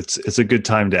know it's a good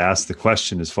time to ask the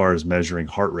question as far as measuring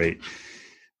heart rate.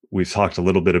 We've talked a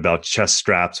little bit about chest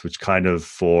straps, which kind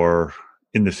of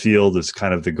in the field is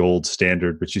kind of the gold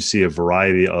standard, but you see a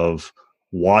variety of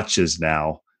watches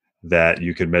now that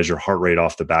you can measure heart rate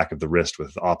off the back of the wrist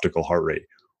with optical heart rate.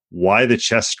 Why the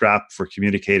chest strap for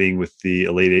communicating with the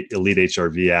Elite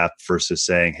HRV app versus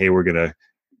saying, hey, we're going to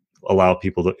allow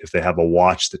people to, if they have a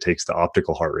watch that takes the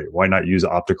optical heart rate, why not use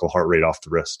optical heart rate off the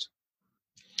wrist?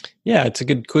 Yeah, it's a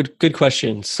good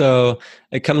question. So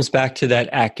it comes back to that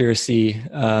accuracy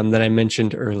that I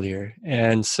mentioned earlier,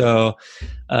 and so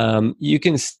you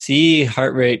can see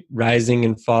heart rate rising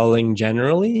and falling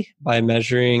generally by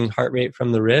measuring heart rate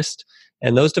from the wrist,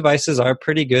 and those devices are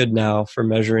pretty good now for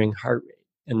measuring heart rate,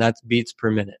 and that's beats per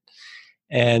minute.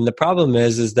 And the problem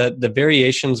is that the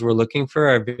variations we're looking for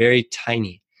are very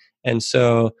tiny, and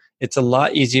so it's a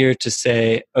lot easier to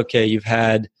say, okay, you've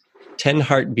had 10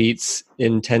 heartbeats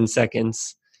in 10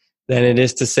 seconds than it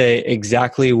is to say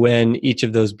exactly when each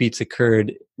of those beats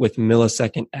occurred with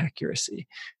millisecond accuracy.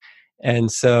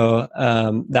 And so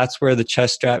that's where the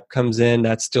chest strap comes in.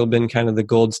 That's still been kind of the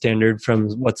gold standard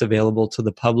from what's available to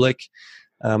the public.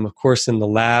 Of course, in the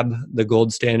lab, the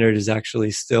gold standard is actually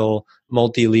still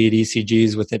multi-lead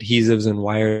ECGs with adhesives and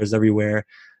wires everywhere.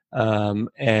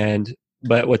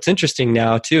 But what's interesting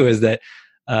now too is that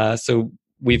so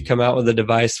we've come out with a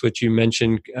device which you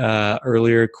mentioned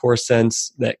earlier,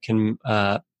 CoreSense,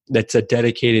 that's a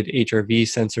dedicated HRV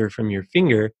sensor from your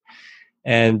finger.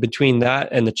 And between that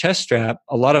and the chest strap,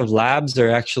 a lot of labs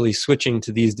are actually switching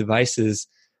to these devices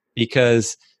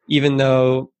because even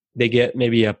though they get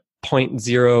maybe a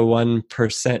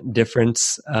 0.01%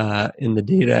 difference in the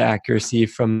data accuracy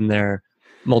from their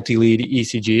multi-lead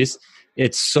ECGs,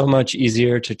 it's so much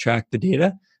easier to track the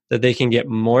data that they can get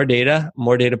more data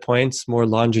points, more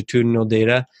longitudinal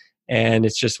data, and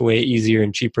it's just way easier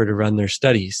and cheaper to run their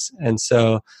studies. And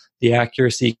so the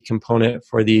accuracy component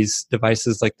for these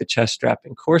devices like the chest strap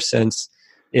and CoreSense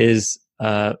is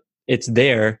it's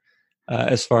there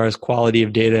as far as quality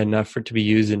of data enough for it to be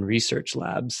used in research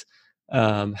labs.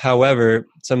 However,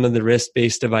 some of the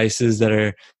wrist-based devices that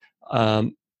are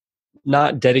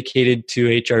not dedicated to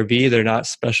HRV, they're not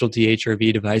specialty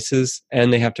HRV devices,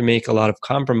 and they have to make a lot of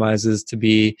compromises to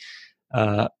be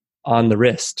on the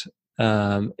wrist,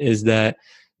 is that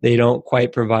they don't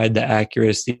quite provide the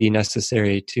accuracy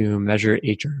necessary to measure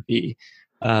HRV.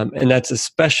 And that's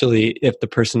especially if the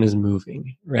person is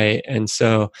moving, right? And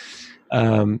so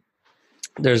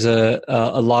there's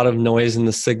a lot of noise in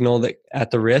the signal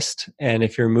at the wrist. And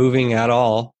if you're moving at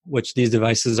all, which these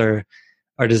devices are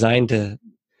designed to,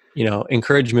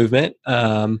 encourage movement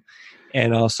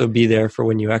and also be there for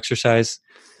when you exercise.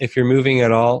 If you're moving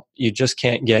at all, you just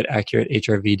can't get accurate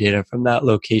HRV data from that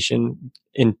location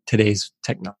in today's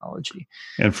technology.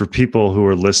 And for people who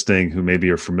are listening, who maybe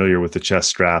are familiar with the chest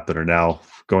strap and are now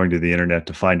going to the internet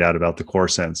to find out about the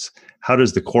CoreSense, how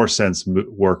does the CoreSense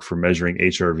work for measuring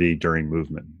HRV during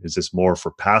movement? Is this more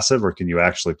for passive, or can you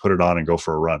actually put it on and go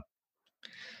for a run?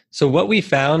 So what we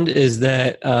found is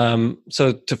that,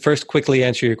 so to first quickly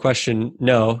answer your question,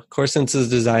 no, CoreSense is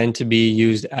designed to be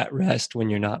used at rest when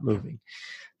you're not moving.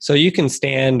 So you can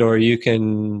stand or you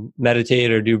can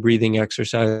meditate or do breathing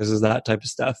exercises, that type of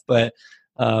stuff, but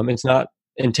it's not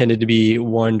intended to be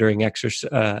worn during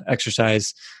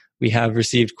exercise. We have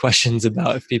received questions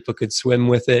about if people could swim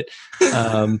with it.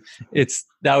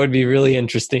 That would be really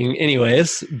interesting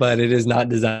anyways, but it is not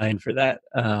designed for that.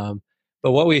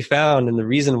 But what we found, and the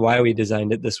reason why we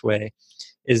designed it this way,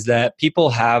 is that people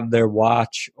have their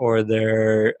watch or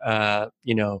their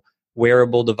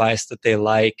wearable device that they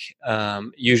like.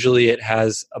 Usually it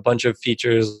has a bunch of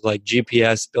features like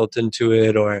GPS built into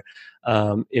it, or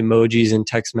emojis and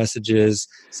text messages,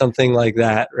 something like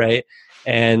that, right?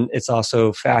 And it's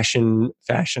also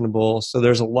fashionable. So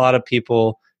there's a lot of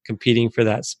people competing for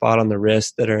that spot on the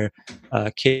wrist that are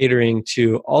catering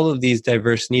to all of these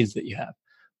diverse needs that you have.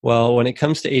 Well, when it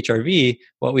comes to HRV,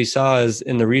 what we saw is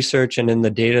in the research and in the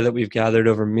data that we've gathered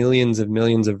over millions of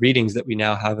readings that we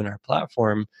now have in our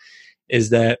platform,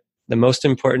 is that the most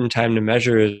important time to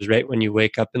measure is right when you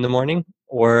wake up in the morning,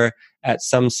 or at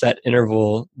some set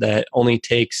interval that only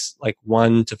takes like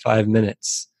 1 to 5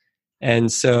 minutes.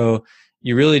 And so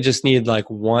you really just need like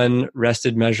one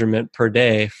rested measurement per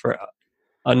day for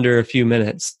under a few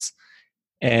minutes.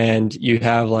 And you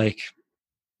have like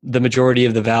the majority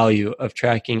of the value of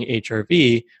tracking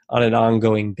HRV on an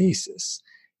ongoing basis.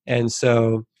 And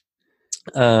so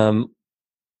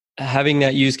having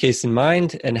that use case in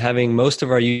mind and having most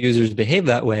of our users behave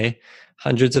that way,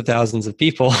 hundreds of thousands of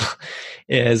people,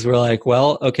 is we're like,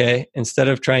 well, okay, instead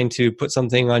of trying to put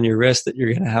something on your wrist that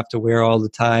you're going to have to wear all the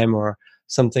time, or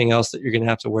something else that you're going to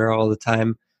have to wear all the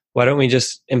time, why don't we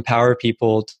just empower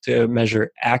people to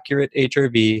measure accurate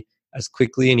HRV as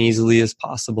quickly and easily as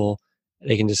possible?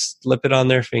 They can just slip it on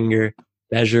their finger,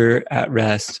 measure at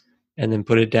rest, and then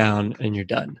put it down, and you're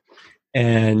done.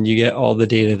 And you get all the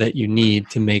data that you need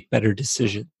to make better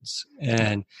decisions.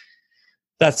 And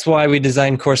that's why we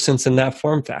designed CoreSense in that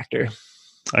form factor.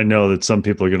 I know that some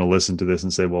people are going to listen to this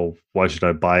and say, well, why should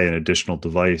I buy an additional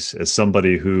device? As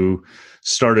somebody who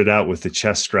started out with the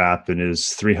chest strap and is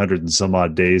 300 and some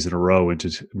odd days in a row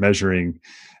into measuring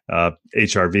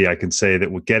HRV, I can say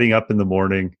that with getting up in the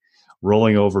morning,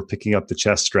 rolling over, picking up the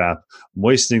chest strap,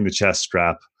 moistening the chest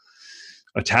strap,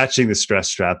 attaching the stress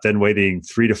strap, then waiting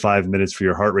 3 to 5 minutes for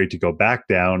your heart rate to go back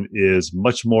down is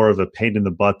much more of a pain in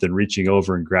the butt than reaching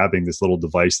over and grabbing this little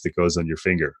device that goes on your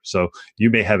finger. So you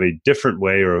may have a different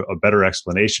way or a better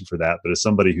explanation for that. But as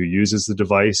somebody who uses the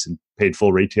device and paid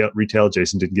full retail,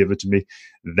 Jason didn't give it to me.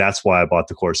 That's why I bought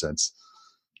the CoreSense.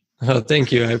 Oh,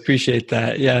 thank you. I appreciate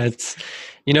that. Yeah,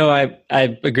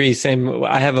 I agree. Same.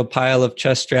 I have a pile of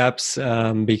chest straps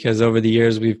because over the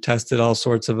years we've tested all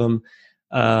sorts of them.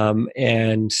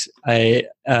 And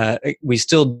we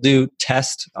still do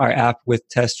test our app with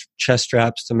test chest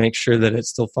straps to make sure that it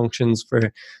still functions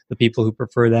for the people who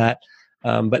prefer that.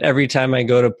 But every time I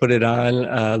go to put it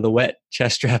on, the wet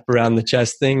chest strap around the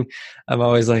chest thing, I'm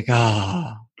always like,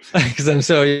 because I'm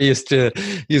so used to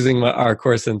using our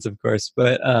CoreSense, of course.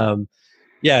 But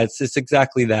yeah, it's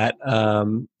exactly that.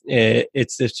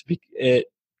 It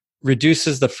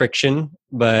reduces the friction,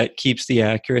 but keeps the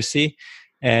accuracy.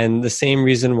 And the same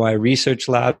reason why research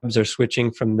labs are switching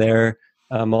from their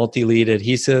multi-lead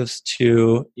adhesives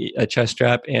to a chest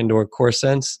strap and or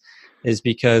CoreSense is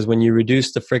because when you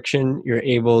reduce the friction, you're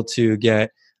able to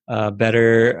get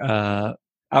better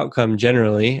outcome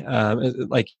generally.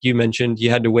 Like you mentioned, you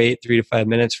had to wait 3 to 5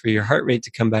 minutes for your heart rate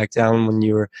to come back down when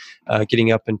you were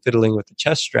getting up and fiddling with the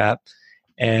chest strap.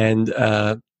 And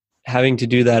having to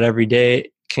do that every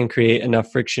day can create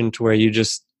enough friction to where you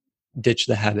just ditch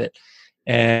the habit.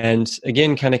 And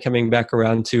again, kind of coming back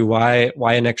around to why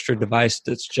an extra device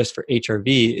that's just for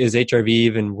HRV? Is HRV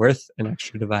even worth an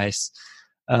extra device?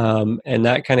 And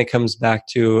that kind of comes back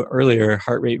to earlier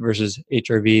heart rate versus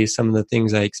HRV, some of the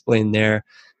things I explained there.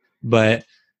 But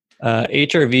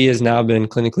HRV has now been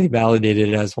clinically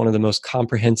validated as one of the most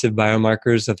comprehensive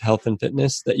biomarkers of health and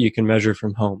fitness that you can measure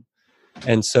from home.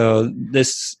 And so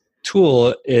this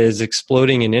tool is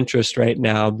exploding in interest right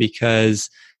now because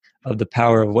of the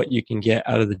power of what you can get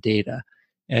out of the data.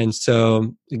 And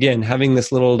so, again, having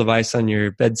this little device on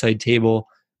your bedside table,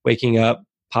 waking up,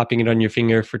 popping it on your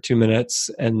finger for 2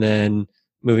 minutes, and then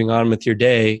moving on with your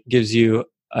day gives you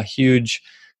a huge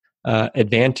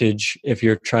advantage if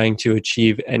you're trying to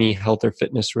achieve any health or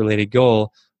fitness related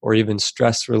goal, or even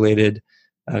stress related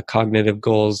cognitive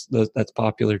goals. That's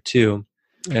popular too.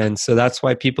 And so that's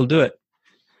why people do it.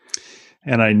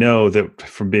 And I know that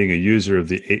from being a user of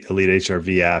the Elite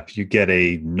HRV app, you get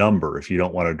a number if you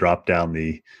don't want to drop down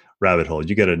the rabbit hole.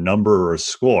 You get a number or a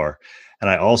score.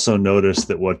 And I also noticed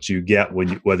that what you get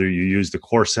whether you use the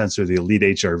CoreSense or the Elite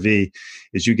HRV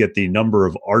is you get the number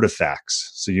of artifacts.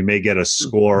 So you may get a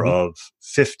score of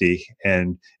 50.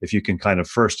 And if you can kind of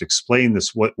first explain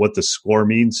this, what the score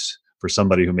means for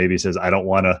somebody who maybe says, I don't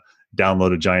want to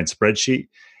download a giant spreadsheet.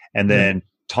 And then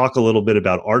talk a little bit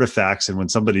about artifacts. And when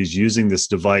somebody's using this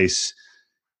device,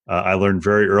 I learned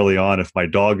very early on, if my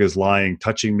dog is lying,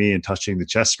 touching me and touching the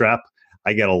chest strap,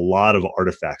 I get a lot of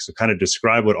artifacts. So kind of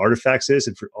describe what artifacts is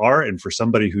and for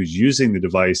somebody who's using the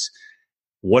device,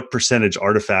 what percentage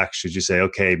artifacts should you say,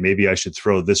 okay, maybe I should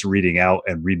throw this reading out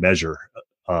and remeasure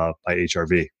by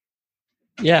HRV?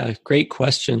 Yeah, great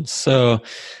question. So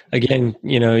again,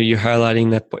 you're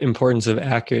highlighting the importance of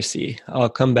accuracy. I'll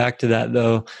come back to that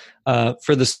though.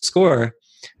 For the score,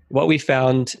 what we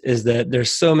found is that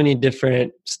there's so many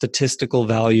different statistical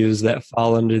values that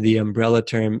fall under the umbrella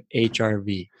term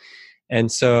HRV. And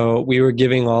so we were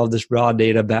giving all of this raw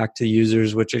data back to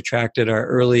users, which attracted our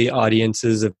early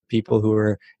audiences of people who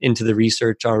were into the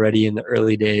research already in the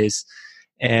early days.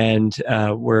 And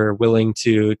we're willing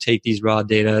to take these raw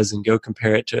data and go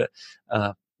compare it to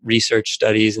research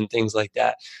studies and things like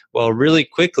that. Well, really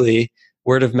quickly,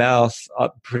 word of mouth,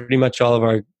 pretty much all of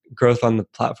our growth on the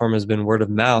platform has been word of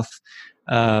mouth.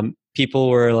 People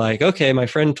were like, okay, my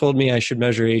friend told me I should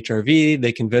measure HRV.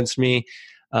 They convinced me.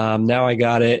 Now I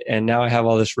got it. And now I have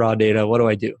all this raw data. What do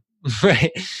I do?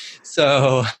 Right.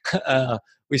 So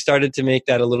we started to make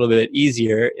that a little bit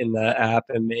easier in the app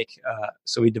and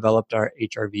so we developed our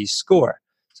HRV score.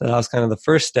 So that was kind of the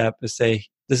first step, to say,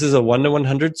 this is a 1 to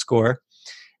 100 score.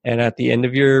 And at the end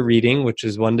of your reading, which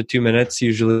is 1 to 2 minutes,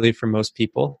 usually for most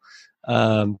people,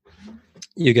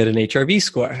 you get an HRV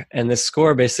score. And this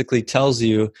score basically tells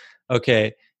you,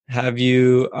 okay,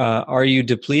 are you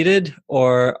depleted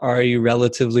or are you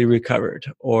relatively recovered?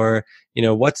 Or,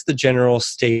 what's the general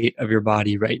state of your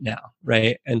body right now,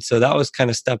 right? And so that was kind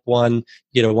of step one.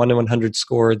 You get a 1 to 100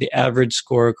 score. The average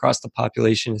score across the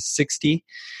population is 60.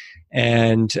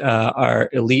 And our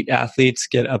elite athletes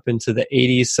get up into the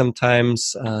 80s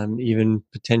sometimes, even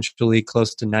potentially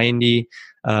close to 90,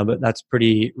 but that's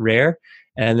pretty rare.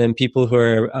 And then people who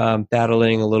are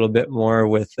battling a little bit more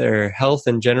with their health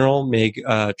in general may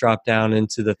drop down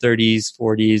into the 30s,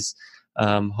 40s,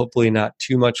 hopefully not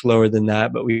too much lower than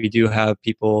that, but we do have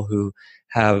people who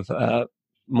have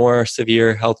more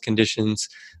severe health conditions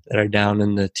that are down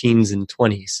in the teens and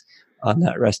 20s on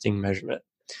that resting measurement.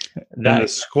 And the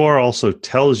score also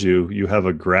tells you have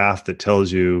a graph that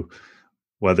tells you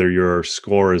whether your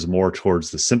score is more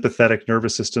towards the sympathetic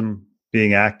nervous system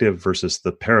being active versus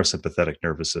the parasympathetic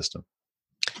nervous system.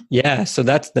 Yeah, so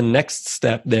that's the next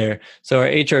step there. So our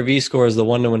HRV score is the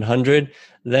 1 to 100.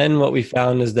 Then what we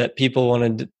found is that people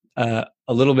wanted a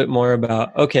little bit more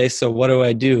about, okay, so what do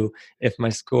I do if my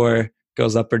score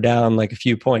goes up or down like a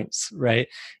few points, right?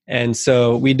 And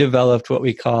so we developed what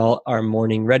we call our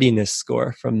morning readiness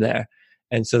score from there.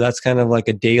 And so that's kind of like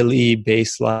a daily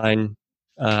baseline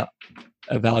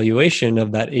evaluation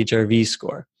of that HRV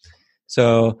score.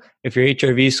 So if your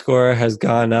HRV score has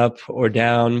gone up or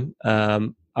down,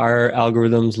 our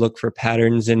algorithms look for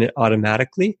patterns in it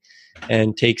automatically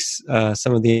and takes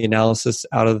some of the analysis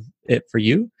out of it for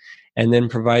you, and then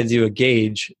provides you a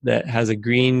gauge that has a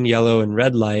green, yellow, and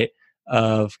red light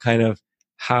of kind of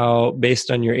how, based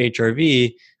on your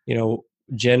HRV,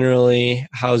 generally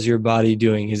how's your body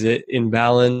doing? Is it in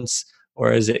balance,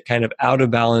 or is it kind of out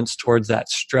of balance towards that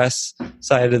stress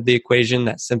side of the equation,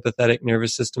 that sympathetic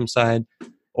nervous system side?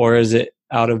 Or is it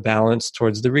out of balance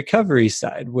towards the recovery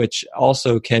side, which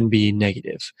also can be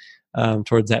negative,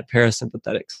 towards that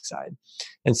parasympathetic side?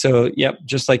 And so,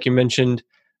 just like you mentioned,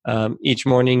 each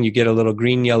morning you get a little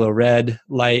green, yellow, red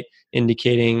light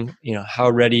indicating, how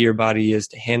ready your body is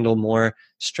to handle more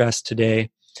stress today.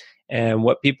 And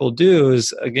what people do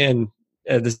is, again,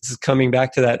 this is coming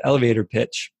back to that elevator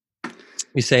pitch.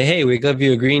 We say, hey, we give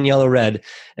you a green, yellow, red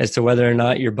as to whether or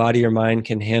not your body or mind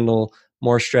can handle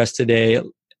more stress today.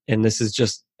 And this is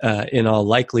just in all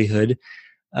likelihood.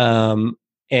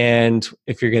 And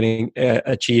if you're going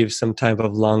to achieve some type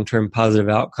of long-term positive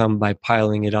outcome by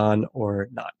piling it on or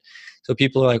not. So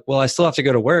people are like, well, I still have to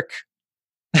go to work.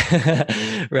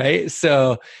 Right?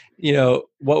 So,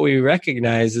 what we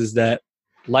recognize is that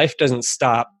life doesn't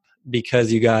stop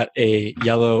because you got a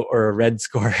yellow or a red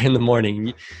score in the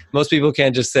morning. Most people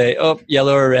can't just say, oh,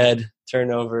 yellow or red,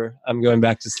 turn over, I'm going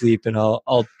back to sleep, and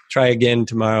I'll try again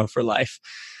tomorrow for life.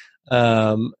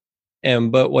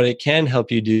 But what it can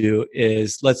help you do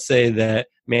is, let's say that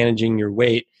managing your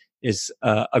weight is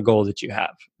a goal that you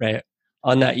have, right?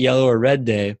 On that yellow or red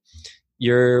day,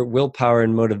 your willpower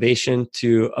and motivation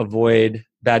to avoid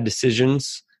bad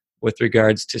decisions with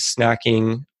regards to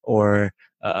snacking or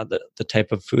the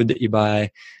type of food that you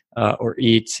buy or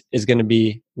eat is going to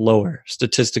be lower,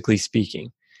 statistically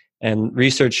speaking. And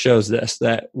research shows this,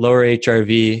 that lower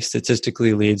HRV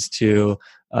statistically leads to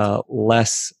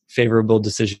less favorable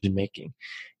decision making.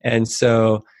 And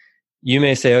so you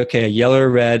may say, okay, yellow or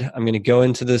red, I'm going to go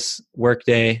into this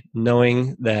workday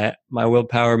knowing that my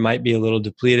willpower might be a little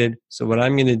depleted. So what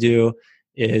I'm going to do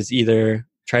is either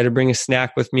try to bring a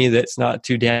snack with me that's not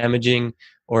too damaging,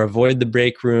 or avoid the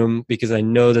break room because I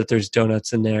know that there's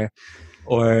donuts in there,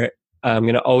 or I'm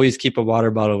going to always keep a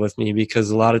water bottle with me because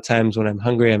a lot of times when I'm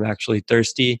hungry, I'm actually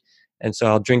thirsty. And so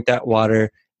I'll drink that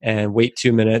water and wait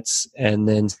 2 minutes and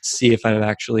then see if I'm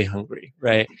actually hungry,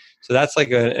 right? So that's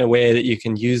like a way that you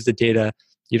can use the data.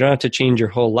 You don't have to change your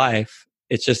whole life.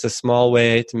 It's just a small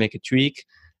way to make a tweak.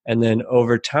 And then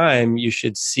over time, you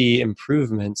should see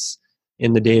improvements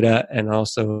in the data and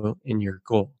also in your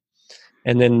goal.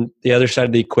 And then the other side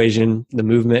of the equation, the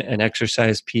movement and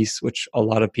exercise piece, which a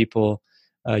lot of people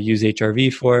use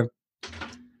HRV for.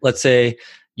 Let's say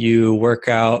you work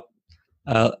out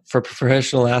for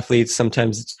professional athletes,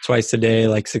 sometimes it's twice a day,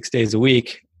 like 6 days a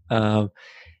week. And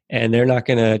they're not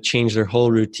going to change their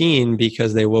whole routine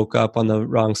because they woke up on the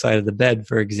wrong side of the bed,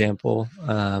 for example.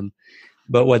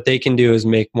 But what they can do is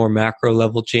make more macro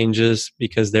level changes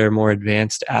because they're more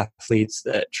advanced athletes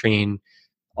that train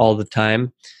all the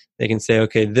time. They can say,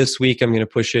 okay, this week I'm going to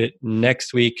push it.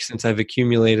 Next week, since I've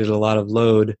accumulated a lot of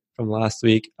load from last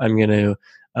week, I'm going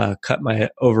to cut my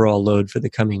overall load for the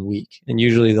coming week. And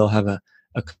usually they'll have a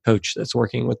coach that's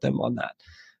working with them on that.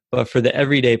 But for the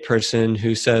everyday person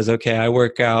who says, okay, I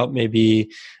work out maybe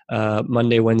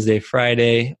Monday, Wednesday,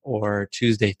 Friday, or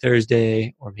Tuesday,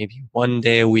 Thursday, or maybe 1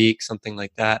 day a week, something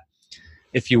like that.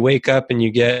 If you wake up and you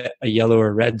get a yellow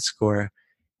or red score,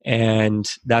 and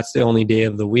that's the only day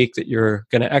of the week that you're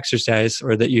going to exercise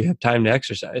or that you have time to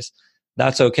exercise,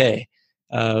 that's okay.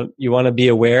 You want to be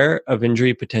aware of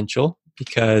injury potential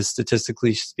because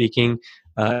statistically speaking,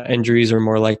 Injuries are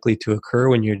more likely to occur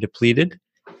when you're depleted.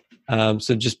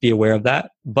 So just be aware of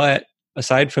that. But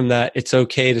aside from that, it's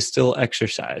okay to still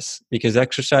exercise, because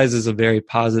exercise is a very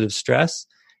positive stress,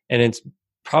 and it's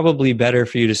probably better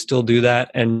for you to still do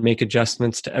that and make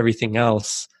adjustments to everything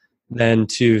else than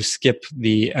to skip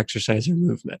the exercise or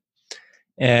movement.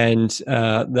 And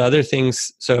the other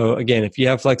things, so again, if you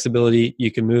have flexibility,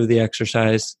 you can move the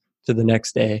exercise to the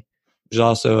next day, which is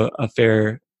also a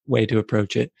fair way to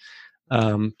approach it.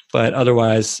 But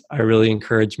otherwise, I really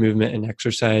encourage movement and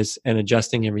exercise and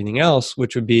adjusting everything else,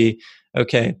 which would be,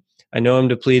 okay, I know I'm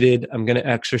depleted. I'm going to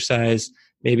exercise.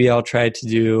 Maybe I'll try to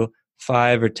do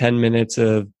 5 or 10 minutes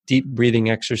of deep breathing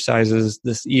exercises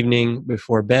this evening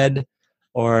before bed.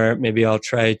 Or maybe I'll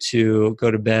try to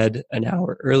go to bed an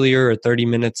hour earlier or 30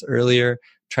 minutes earlier,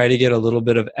 try to get a little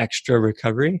bit of extra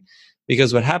recovery.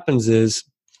 Because what happens is,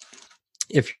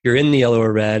 if you're in the yellow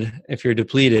or red, if you're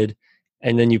depleted,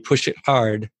 and then you push it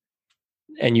hard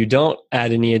and you don't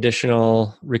add any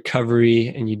additional recovery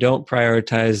and you don't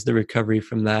prioritize the recovery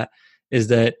from that, is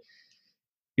that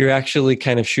you're actually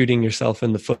kind of shooting yourself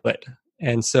in the foot.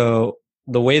 And so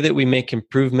the way that we make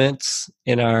improvements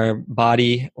in our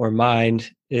body or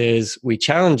mind is we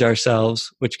challenge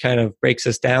ourselves, which kind of breaks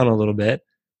us down a little bit,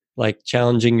 like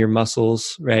challenging your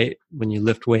muscles, right, when you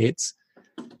lift weights.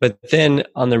 But then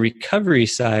on the recovery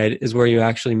side is where you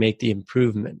actually make the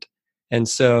improvement. And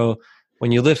so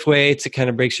when you lift weights, it kind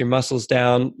of breaks your muscles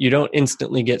down. You don't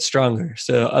instantly get stronger.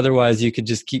 So otherwise, you could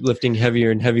just keep lifting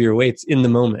heavier and heavier weights in the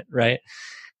moment, right?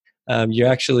 You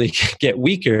actually get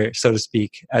weaker, so to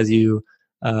speak, as you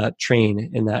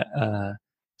train in that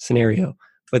scenario.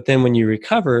 But then when you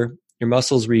recover, your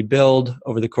muscles rebuild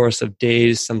over the course of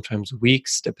days, sometimes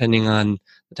weeks, depending on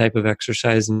the type of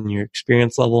exercise and your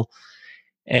experience level.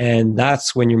 And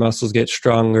that's when your muscles get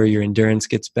stronger, your endurance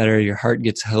gets better, your heart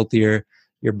gets healthier,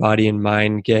 your body and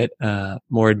mind get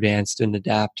more advanced and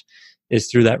adapt, is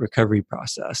through that recovery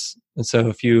process. And so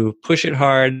if you push it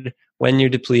hard when you're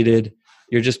depleted,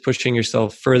 you're just pushing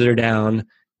yourself further down,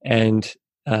 and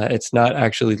it's not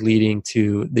actually leading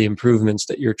to the improvements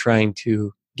that you're trying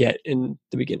to get in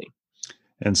the beginning.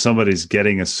 And somebody's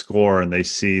getting a score and they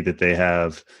see that they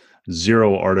have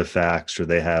 0 artifacts, or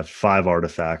they have 5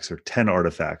 artifacts or 10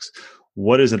 artifacts.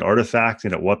 What is an artifact,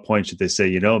 and at what point should they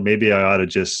say, maybe I ought to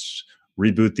just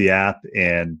reboot the app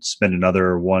and spend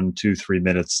another 1, 2, 3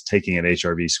 minutes taking an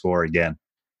HRV score again?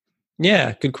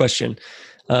 Yeah, good question.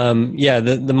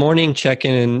 The morning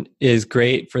check-in is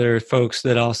great for folks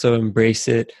that also embrace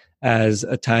it as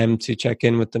a time to check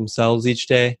in with themselves each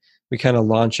day. We kind of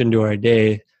launch into our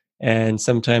day, and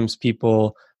sometimes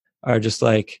people are just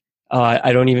like, oh,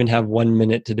 I don't even have 1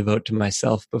 minute to devote to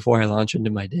myself before I launch into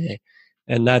my day.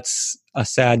 And that's a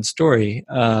sad story.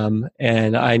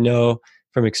 And I know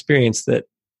from experience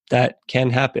that can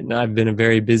happen. I've been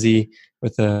very busy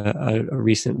with a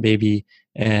recent baby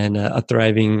and a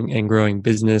thriving and growing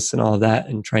business and all of that,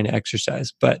 and trying to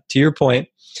exercise. But to your point,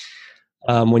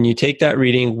 when you take that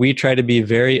reading, we try to be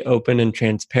very open and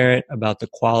transparent about the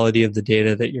quality of the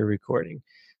data that you're recording.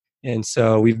 And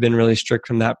so we've been really strict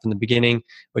from that from the beginning,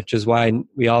 which is why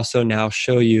we also now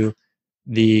show you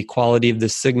the quality of the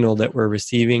signal that we're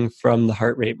receiving from the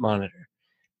heart rate monitor.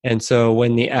 And so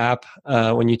when the app,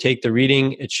 when you take the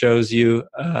reading, it shows you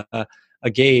a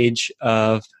gauge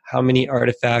of how many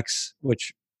artifacts,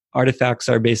 which artifacts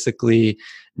are basically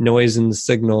noise in the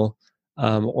signal,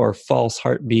 or false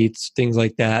heartbeats, things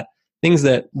like that. Things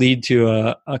that lead to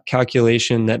a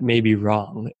calculation that may be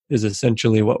wrong is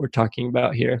essentially what we're talking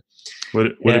about here.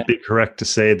 Would it be correct to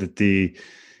say that the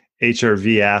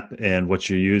HRV app and what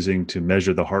you're using to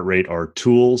measure the heart rate are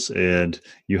tools, and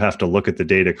you have to look at the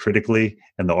data critically,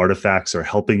 and the artifacts are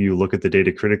helping you look at the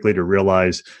data critically to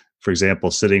realize, for example,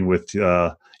 sitting with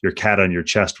your cat on your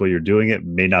chest while you're doing it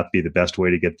may not be the best way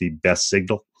to get the best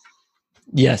signal?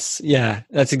 Yes. Yeah,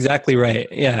 that's exactly right.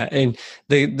 Yeah. And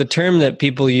the term that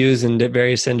people use in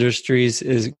various industries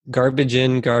is garbage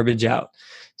in, garbage out.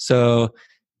 So,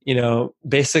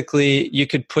 basically you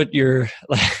could put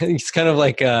it's kind of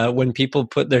like when people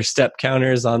put their step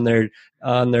counters on their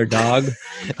dog.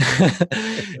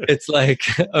 It's like,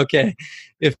 okay,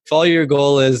 if all your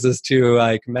goal is to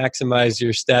like maximize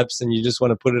your steps, and you just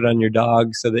want to put it on your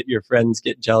dog so that your friends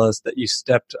get jealous that you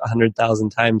stepped 100,000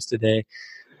 times today,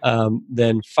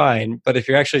 then fine. But if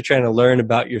you're actually trying to learn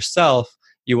about yourself,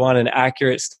 you want an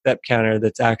accurate step counter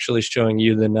that's actually showing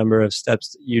you the number of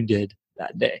steps that you did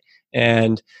that day.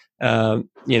 And,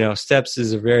 steps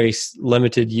is a very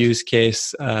limited use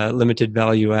case, limited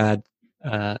value add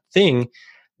thing.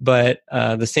 But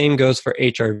the same goes for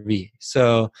HRV.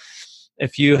 So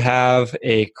if you have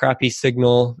a crappy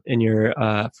signal in your,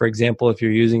 for example, if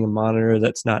you're using a monitor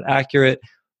that's not accurate,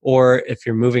 or if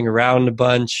you're moving around a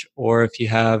bunch, or if you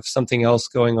have something else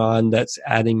going on that's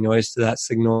adding noise to that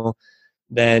signal,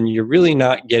 then you're really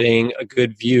not getting a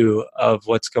good view of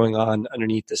what's going on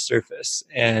underneath the surface.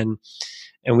 And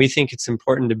we think it's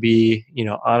important to be,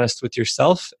 honest with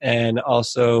yourself, and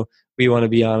also we want to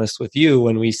be honest with you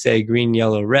when we say green,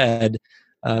 yellow, red.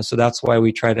 So that's why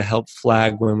we try to help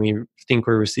flag when we think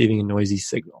we're receiving a noisy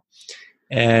signal.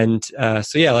 And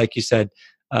so yeah, like you said,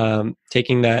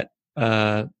 taking that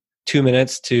 2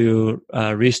 minutes to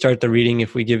restart the reading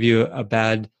if we give you a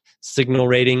bad signal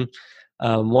rating.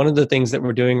 One of the things that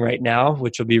we're doing right now,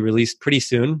 which will be released pretty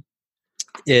soon,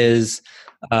 is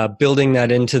building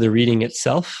that into the reading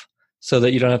itself so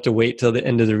that you don't have to wait till the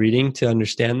end of the reading to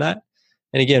understand that.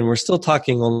 And again, we're still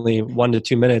talking only 1 to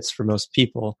 2 minutes for most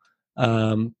people.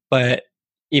 But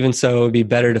even so, it would be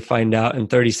better to find out in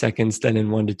 30 seconds than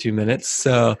in 1 to 2 minutes.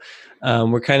 So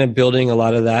we're kind of building a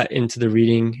lot of that into the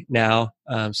reading now,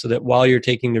 so that while you're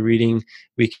taking the reading,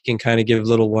 we can kind of give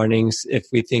little warnings if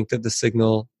we think that the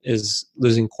signal is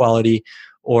losing quality,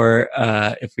 or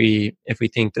if we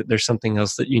think that there's something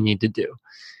else that you need to do.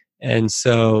 And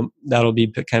so that'll be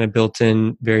kind of built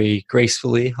in very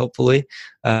gracefully, hopefully,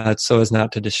 so as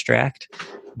not to distract.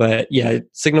 But yeah,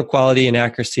 signal quality and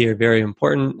accuracy are very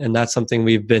important, and that's something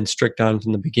we've been strict on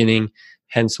from the beginning,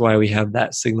 hence why we have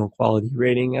that signal quality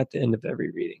rating at the end of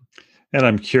every reading. And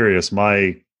I'm curious,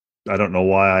 I don't know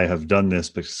why I have done this,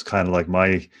 but it's kind of like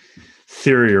my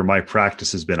theory or my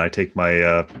practice has been, I take my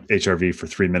HRV for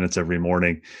 3 minutes every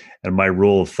morning. And my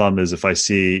rule of thumb is if I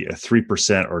see a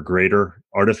 3% or greater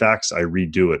artifacts, I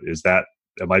redo it.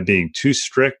 Am I being too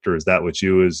strict, or is that what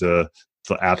you as the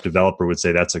app developer would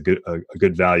say that's a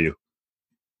good value?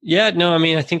 Yeah, no, I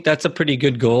mean, I think that's a pretty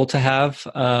good goal to have.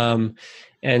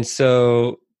 And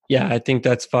so, yeah, I think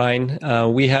that's fine.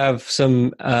 We have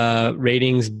some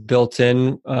ratings built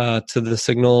in to the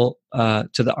signal,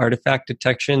 to the artifact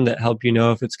detection that help you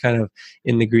know if it's kind of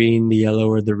in the green, the yellow,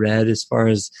 or the red as far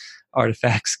as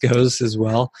artifacts goes as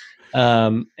well.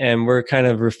 And we're kind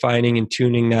of refining and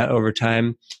tuning that over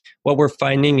time. What we're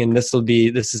finding, and this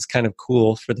is kind of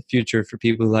cool for the future for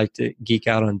people who like to geek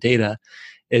out on data,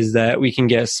 is that we can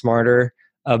get smarter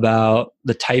about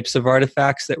the types of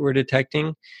artifacts that we're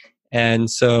detecting.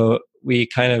 And so we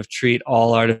kind of treat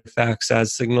all artifacts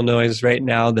as signal noise right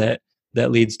now that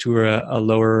leads to a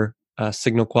lower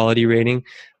signal quality rating.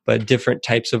 But different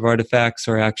types of artifacts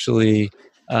are actually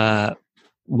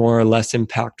more or less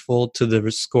impactful to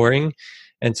the scoring.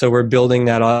 And so we're building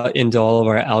that into all of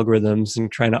our algorithms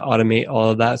and trying to automate all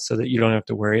of that so that you don't have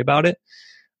to worry about it.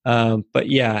 But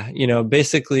yeah,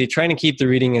 basically trying to keep the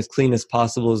reading as clean as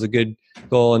possible is a good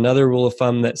goal. Another rule of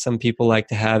thumb that some people like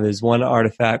to have is 1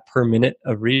 artifact per minute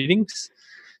of readings.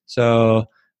 So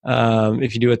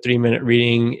if you do a 3-minute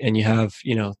reading and you have,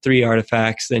 3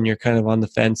 artifacts, then you're kind of on the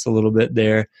fence a little bit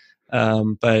there.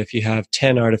 But if you have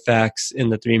 10 artifacts in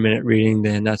the 3-minute reading,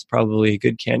 then that's probably a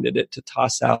good candidate to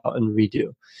toss out and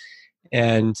redo.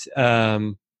 And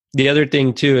the other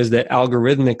thing too is that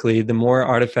algorithmically, the more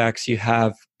artifacts you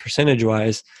have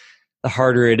percentage-wise, the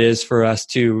harder it is for us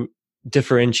to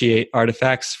differentiate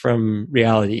artifacts from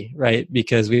reality, right?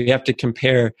 Because we have to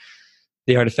compare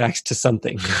the artifacts to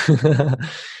something.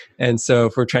 And so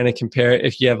if we're trying to compare,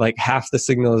 if you have like half the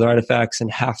signal is artifacts and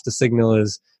half the signal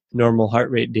is normal heart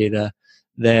rate data,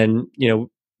 then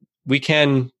we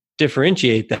can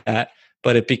differentiate that,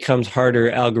 but it becomes harder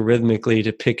algorithmically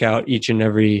to pick out each and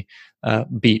every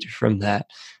beat from that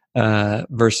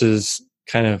versus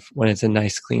kind of when it's a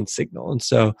nice clean signal. And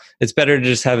so it's better to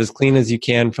just have as clean as you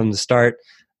can from the start.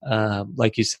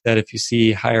 Like you said, if you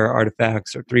see higher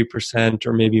artifacts or 3%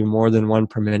 or maybe more than 1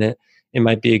 per minute, it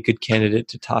might be a good candidate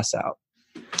to toss out.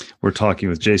 We're talking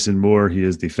with Jason Moore. He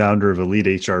is the founder of Elite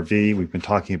HRV. We've been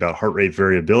talking about heart rate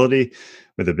variability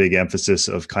with a big emphasis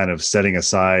of kind of setting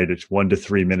aside 1 to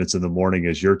 3 minutes in the morning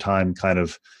as your time, kind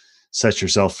of set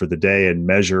yourself for the day and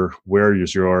measure where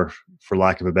is your, for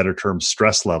lack of a better term,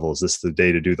 stress level. Is this the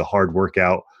day to do the hard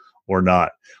workout or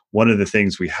not? One of the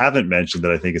things we haven't mentioned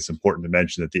that I think it's important to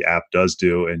mention that the app does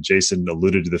do, and Jason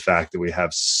alluded to the fact that we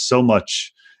have so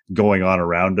much going on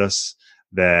around us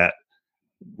that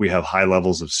we have high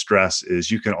levels of stress,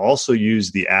 is you can also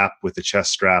use the app with the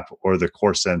chest strap or the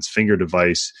CoreSense finger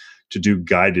device to do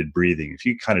guided breathing. If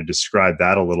you kind of describe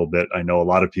that a little bit, I know a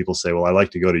lot of people say, well, I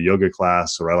like to go to yoga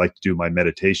class or I like to do my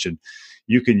meditation.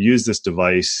 You can use this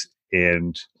device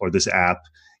or this app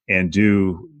and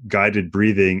do guided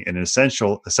breathing and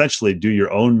essentially do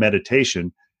your own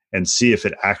meditation and see if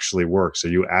it actually works. Are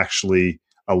you actually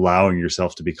allowing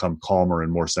yourself to become calmer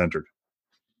and more centered?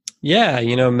 Yeah,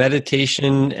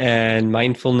 meditation and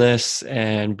mindfulness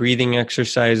and breathing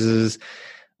exercises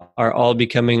are all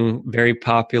becoming very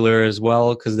popular as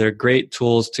well because they're great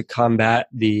tools to combat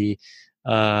the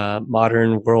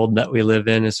modern world that we live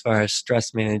in as far as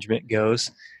stress management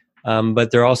goes. But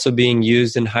they're also being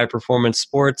used in high performance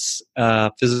sports,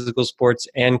 physical sports,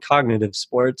 and cognitive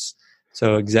sports.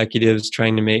 So executives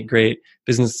trying to make great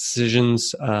business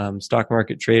decisions, stock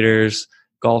market traders,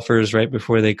 golfers right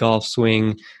before they golf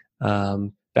swing,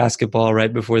 basketball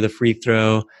right before the free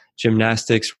throw,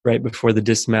 gymnastics right before the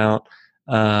dismount.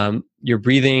 Your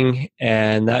breathing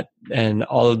and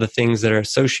all of the things that are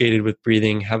associated with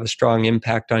breathing have a strong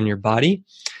impact on your body,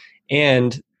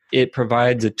 and it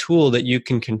provides a tool that you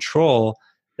can control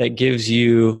that gives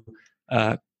you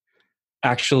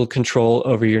actual control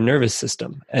over your nervous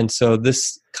system. And so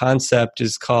this concept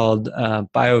is called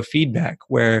biofeedback,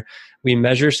 where we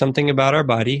measure something about our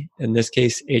body, in this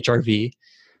case HRV.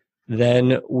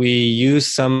 Then we use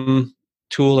some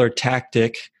tool or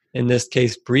tactic, in this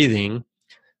case breathing,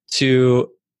 to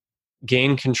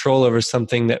gain control over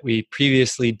something that we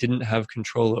previously didn't have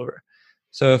control over.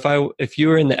 So if you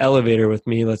were in the elevator with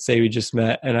me, let's say we just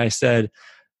met, and I said,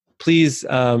 please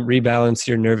rebalance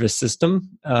your nervous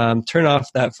system, turn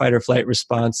off that fight or flight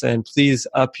response, and please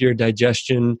up your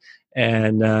digestion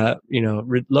and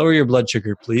lower your blood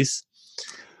sugar, please.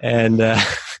 And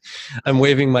I'm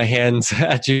waving my hands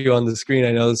at you on the screen.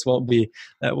 I know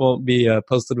that won't be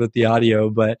posted with the audio,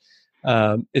 but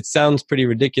it sounds pretty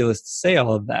ridiculous to say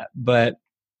all of that. But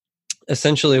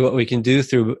essentially what we can do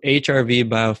through HRV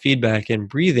biofeedback and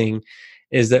breathing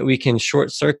is that we can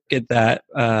short circuit that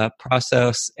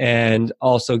process and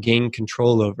also gain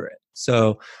control over it.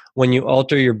 So when you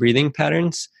alter your breathing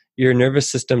patterns, your nervous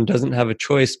system doesn't have a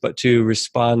choice but to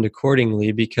respond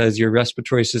accordingly because your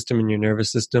respiratory system and your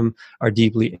nervous system are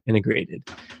deeply integrated.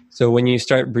 So when you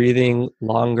start breathing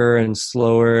longer and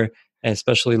slower, and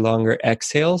especially longer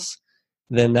exhales,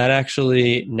 then that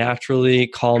actually naturally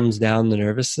calms down the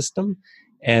nervous system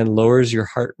and lowers your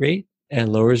heart rate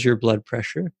and lowers your blood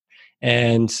pressure.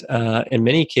 And in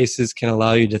many cases can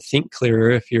allow you to think clearer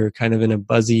if you're kind of in a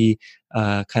buzzy,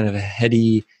 kind of a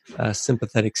heady,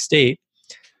 sympathetic state.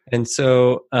 And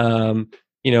so,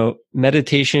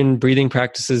 meditation, breathing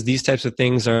practices, these types of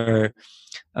things are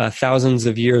thousands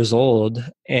of years old,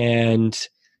 and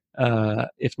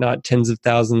if not tens of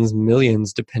thousands,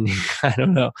 millions, depending, I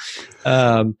don't know.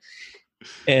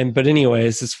 But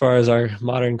anyways, as far as our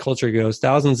modern culture goes,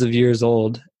 thousands of years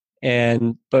old.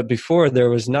 But before,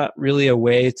 there was not really a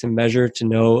way to measure to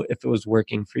know if it was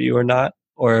working for you or not,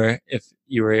 or if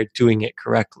you were doing it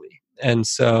correctly. And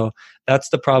so that's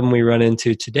the problem we run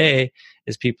into today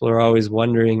is people are always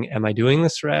wondering, am I doing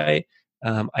this right?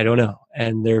 I don't know.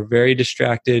 And they're very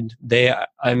distracted.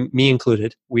 Me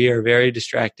included, we are very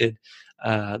distracted.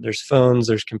 There's phones,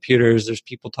 there's computers, there's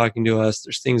people talking to us,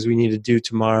 there's things we need to do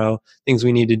tomorrow, things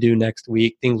we need to do next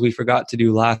week, things we forgot to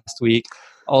do last week,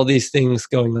 all these things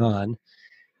going on.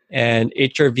 And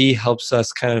HRV helps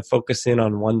us kind of focus in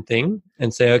on one thing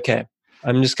and say, okay,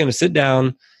 I'm just going to sit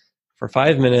down for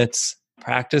 5 minutes,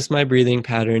 practice my breathing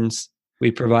patterns. We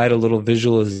provide a little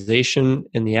visualization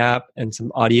in the app and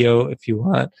some audio if you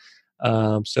want.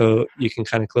 So you can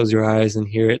kind of close your eyes and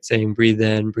hear it saying breathe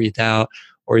in, breathe out,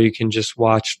 or you can just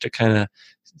watch to kind of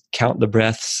count the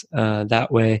breaths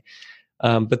that way.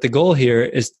 But the goal here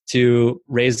is to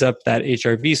raise up that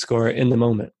HRV score in the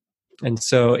moment. And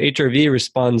so HRV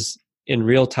responds in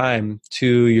real time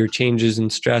to your changes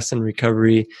in stress and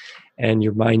recovery and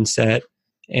your mindset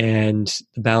and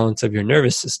the balance of your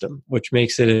nervous system, which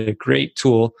makes it a great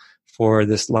tool for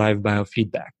this live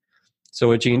biofeedback. So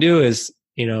what you can do is,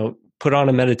 put on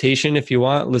a meditation if you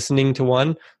want, listening to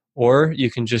one, or you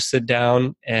can just sit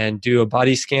down and do a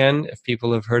body scan if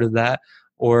people have heard of that,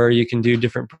 or you can do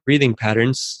different breathing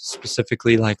patterns,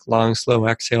 specifically like long, slow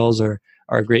exhales are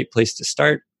a great place to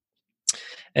start,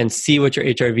 and see what your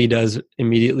HRV does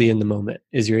immediately in the moment.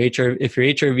 If your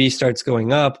HRV starts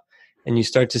going up, and you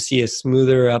start to see a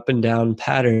smoother up and down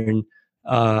pattern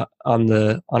on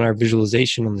our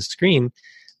visualization on the screen,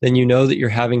 then you know that you're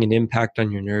having an impact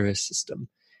on your nervous system.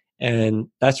 And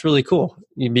that's really cool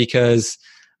because,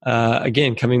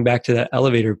 again, coming back to that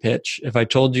elevator pitch, if I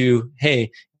told you,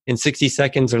 hey, in 60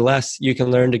 seconds or less, you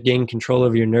can learn to gain control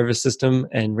over your nervous system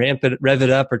and rev it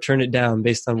up or turn it down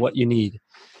based on what you need,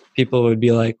 people would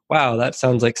be like, wow, that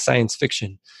sounds like science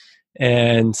fiction.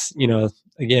 And,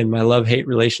 again, my love-hate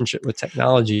relationship with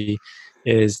technology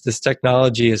is this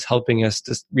technology is helping us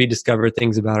to rediscover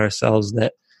things about ourselves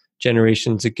that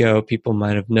generations ago people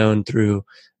might have known through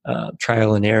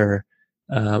trial and error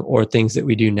or things that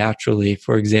we do naturally.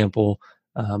 For example,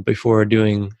 before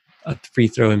doing a free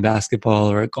throw in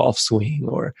basketball or a golf swing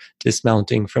or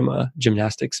dismounting from a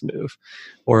gymnastics move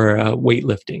or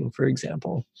weightlifting, for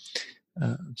example.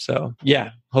 So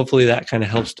yeah, hopefully that kind of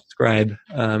helps describe.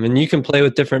 And you can play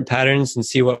with different patterns and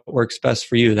see what works best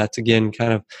for you. That's again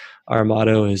kind of our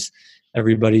motto is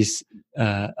everybody's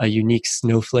a unique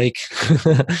snowflake.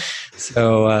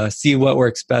 So see what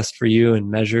works best for you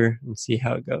and measure and see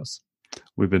how it goes.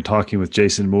 We've been talking with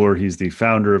Jason Moore. He's the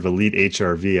founder of Elite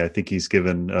HRV. I think he's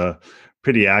given a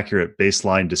pretty accurate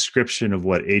baseline description of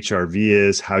what HRV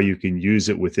is, how you can use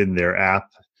it within their app.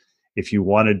 If you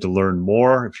wanted to learn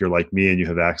more, if you're like me and you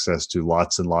have access to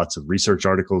lots and lots of research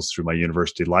articles through my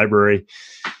university library,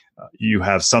 you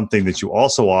have something that you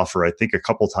also offer, I think, a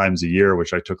couple times a year,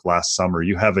 which I took last summer.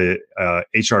 You have a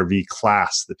HRV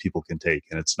class that people can take,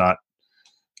 and it's not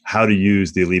how to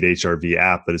use the Elite HRV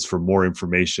app, but it's for more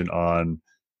information on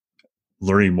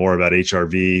learning more about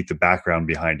HRV, the background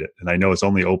behind it. And I know it's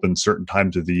only open certain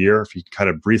times of the year. If you kind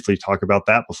of briefly talk about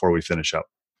that before we finish up.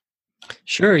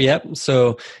 Sure. Yep.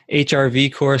 So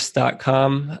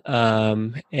hrvcourse.com.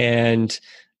 And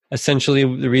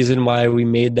essentially the reason why we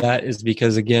made that is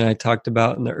because, again, I talked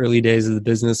about in the early days of the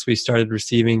business, we started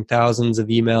receiving thousands of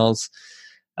emails.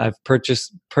 I've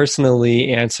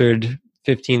personally answered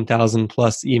 15,000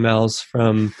 plus emails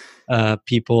from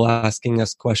people asking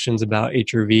us questions about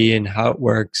HRV and how it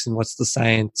works and what's the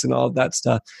science and all of that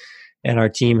stuff. And our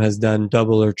team has done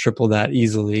double or triple that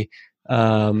easily.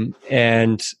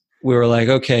 And we were like,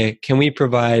 okay, can we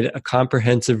provide a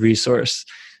comprehensive resource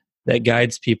that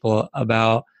guides people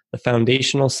about the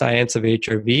foundational science of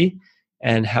HRV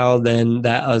and how then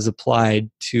that is applied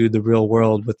to the real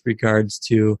world with regards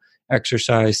to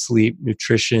exercise, sleep,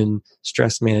 nutrition,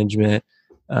 stress management,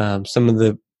 some of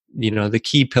the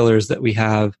key pillars that we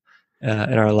have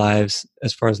in our lives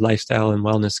as far as lifestyle and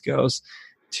wellness goes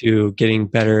to getting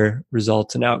better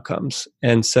results and outcomes.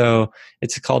 And so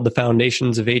it's called the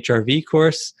Foundations of HRV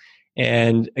course.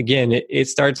 And again, it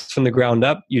starts from the ground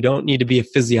up. You don't need to be a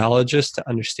physiologist to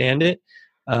understand it.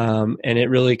 And it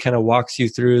really kind of walks you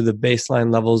through the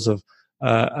baseline levels of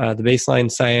the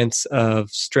baseline science of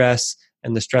stress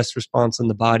and the stress response in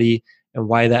the body and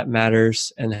why that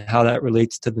matters and how that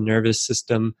relates to the nervous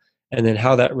system and then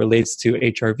how that relates to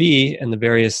HRV and the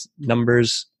various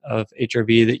numbers of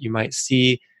HRV that you might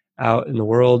see out in the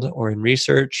world or in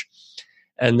research,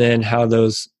 and then how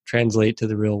those translate to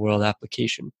the real world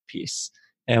application piece.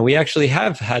 And we actually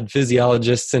have had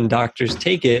physiologists and doctors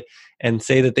take it and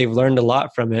say that they've learned a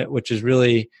lot from it, which is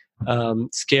really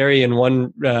scary in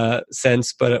one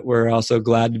sense, but we're also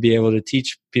glad to be able to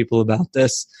teach people about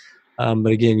this. But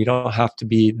again, you don't have to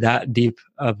be that deep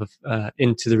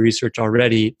into the research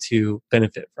already to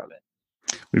benefit from it.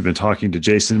 We've been talking to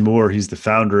Jason Moore. He's the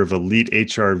founder of Elite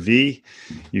HRV.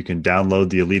 You can download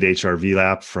the Elite HRV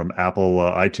app from Apple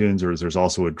iTunes, or there's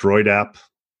also a Droid app.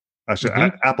 Actually,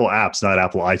 Apple apps, not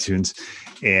Apple iTunes.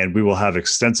 And we will have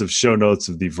extensive show notes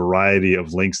of the variety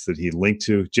of links that he linked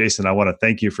to. Jason, I want to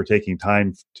thank you for taking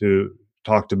time to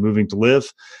talk to Moving to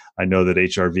Live. I know that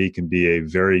HRV can be a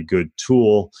very good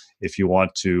tool if you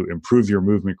want to improve your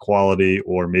movement quality,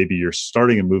 or maybe you're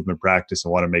starting a movement practice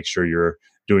and want to make sure you're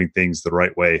doing things the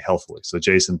right way healthily. So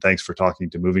Jason, thanks for talking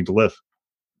to Moving to Live.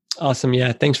 Awesome.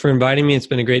 Yeah. Thanks for inviting me. It's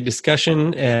been a great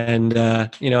discussion. And,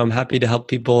 I'm happy to help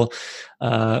people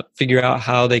figure out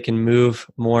how they can move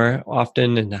more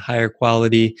often and higher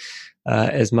quality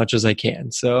as much as I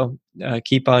can. So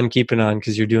keep on keeping on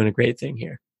because you're doing a great thing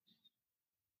here.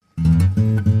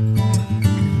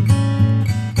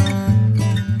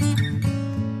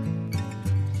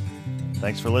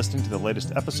 Thanks for listening to the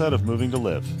latest episode of Moving to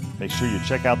Live. Make sure you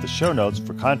check out the show notes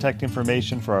for contact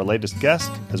information for our latest guest,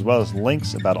 as well as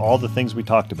links about all the things we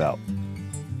talked about.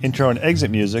 Intro and exit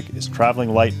music is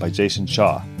Traveling Light by Jason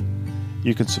Shaw.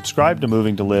 You can subscribe to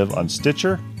Moving to Live on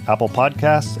Stitcher, Apple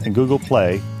Podcasts, and Google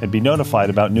Play, and be notified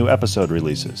about new episode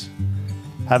releases.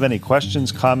 Have any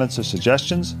questions, comments, or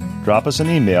suggestions? Drop us an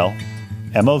email,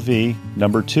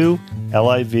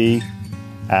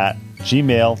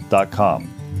 mov2liv@gmail.com.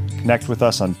 Connect with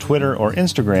us on Twitter or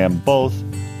Instagram, both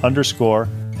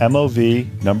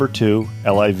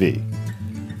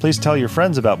 _MOV2LIV. Please tell your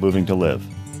friends about Moving to Live.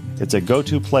 It's a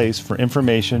go-to place for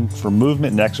information for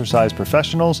movement and exercise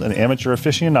professionals and amateur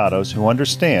aficionados who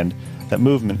understand that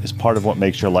movement is part of what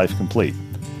makes your life complete.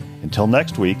 Until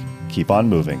next week, keep on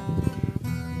moving.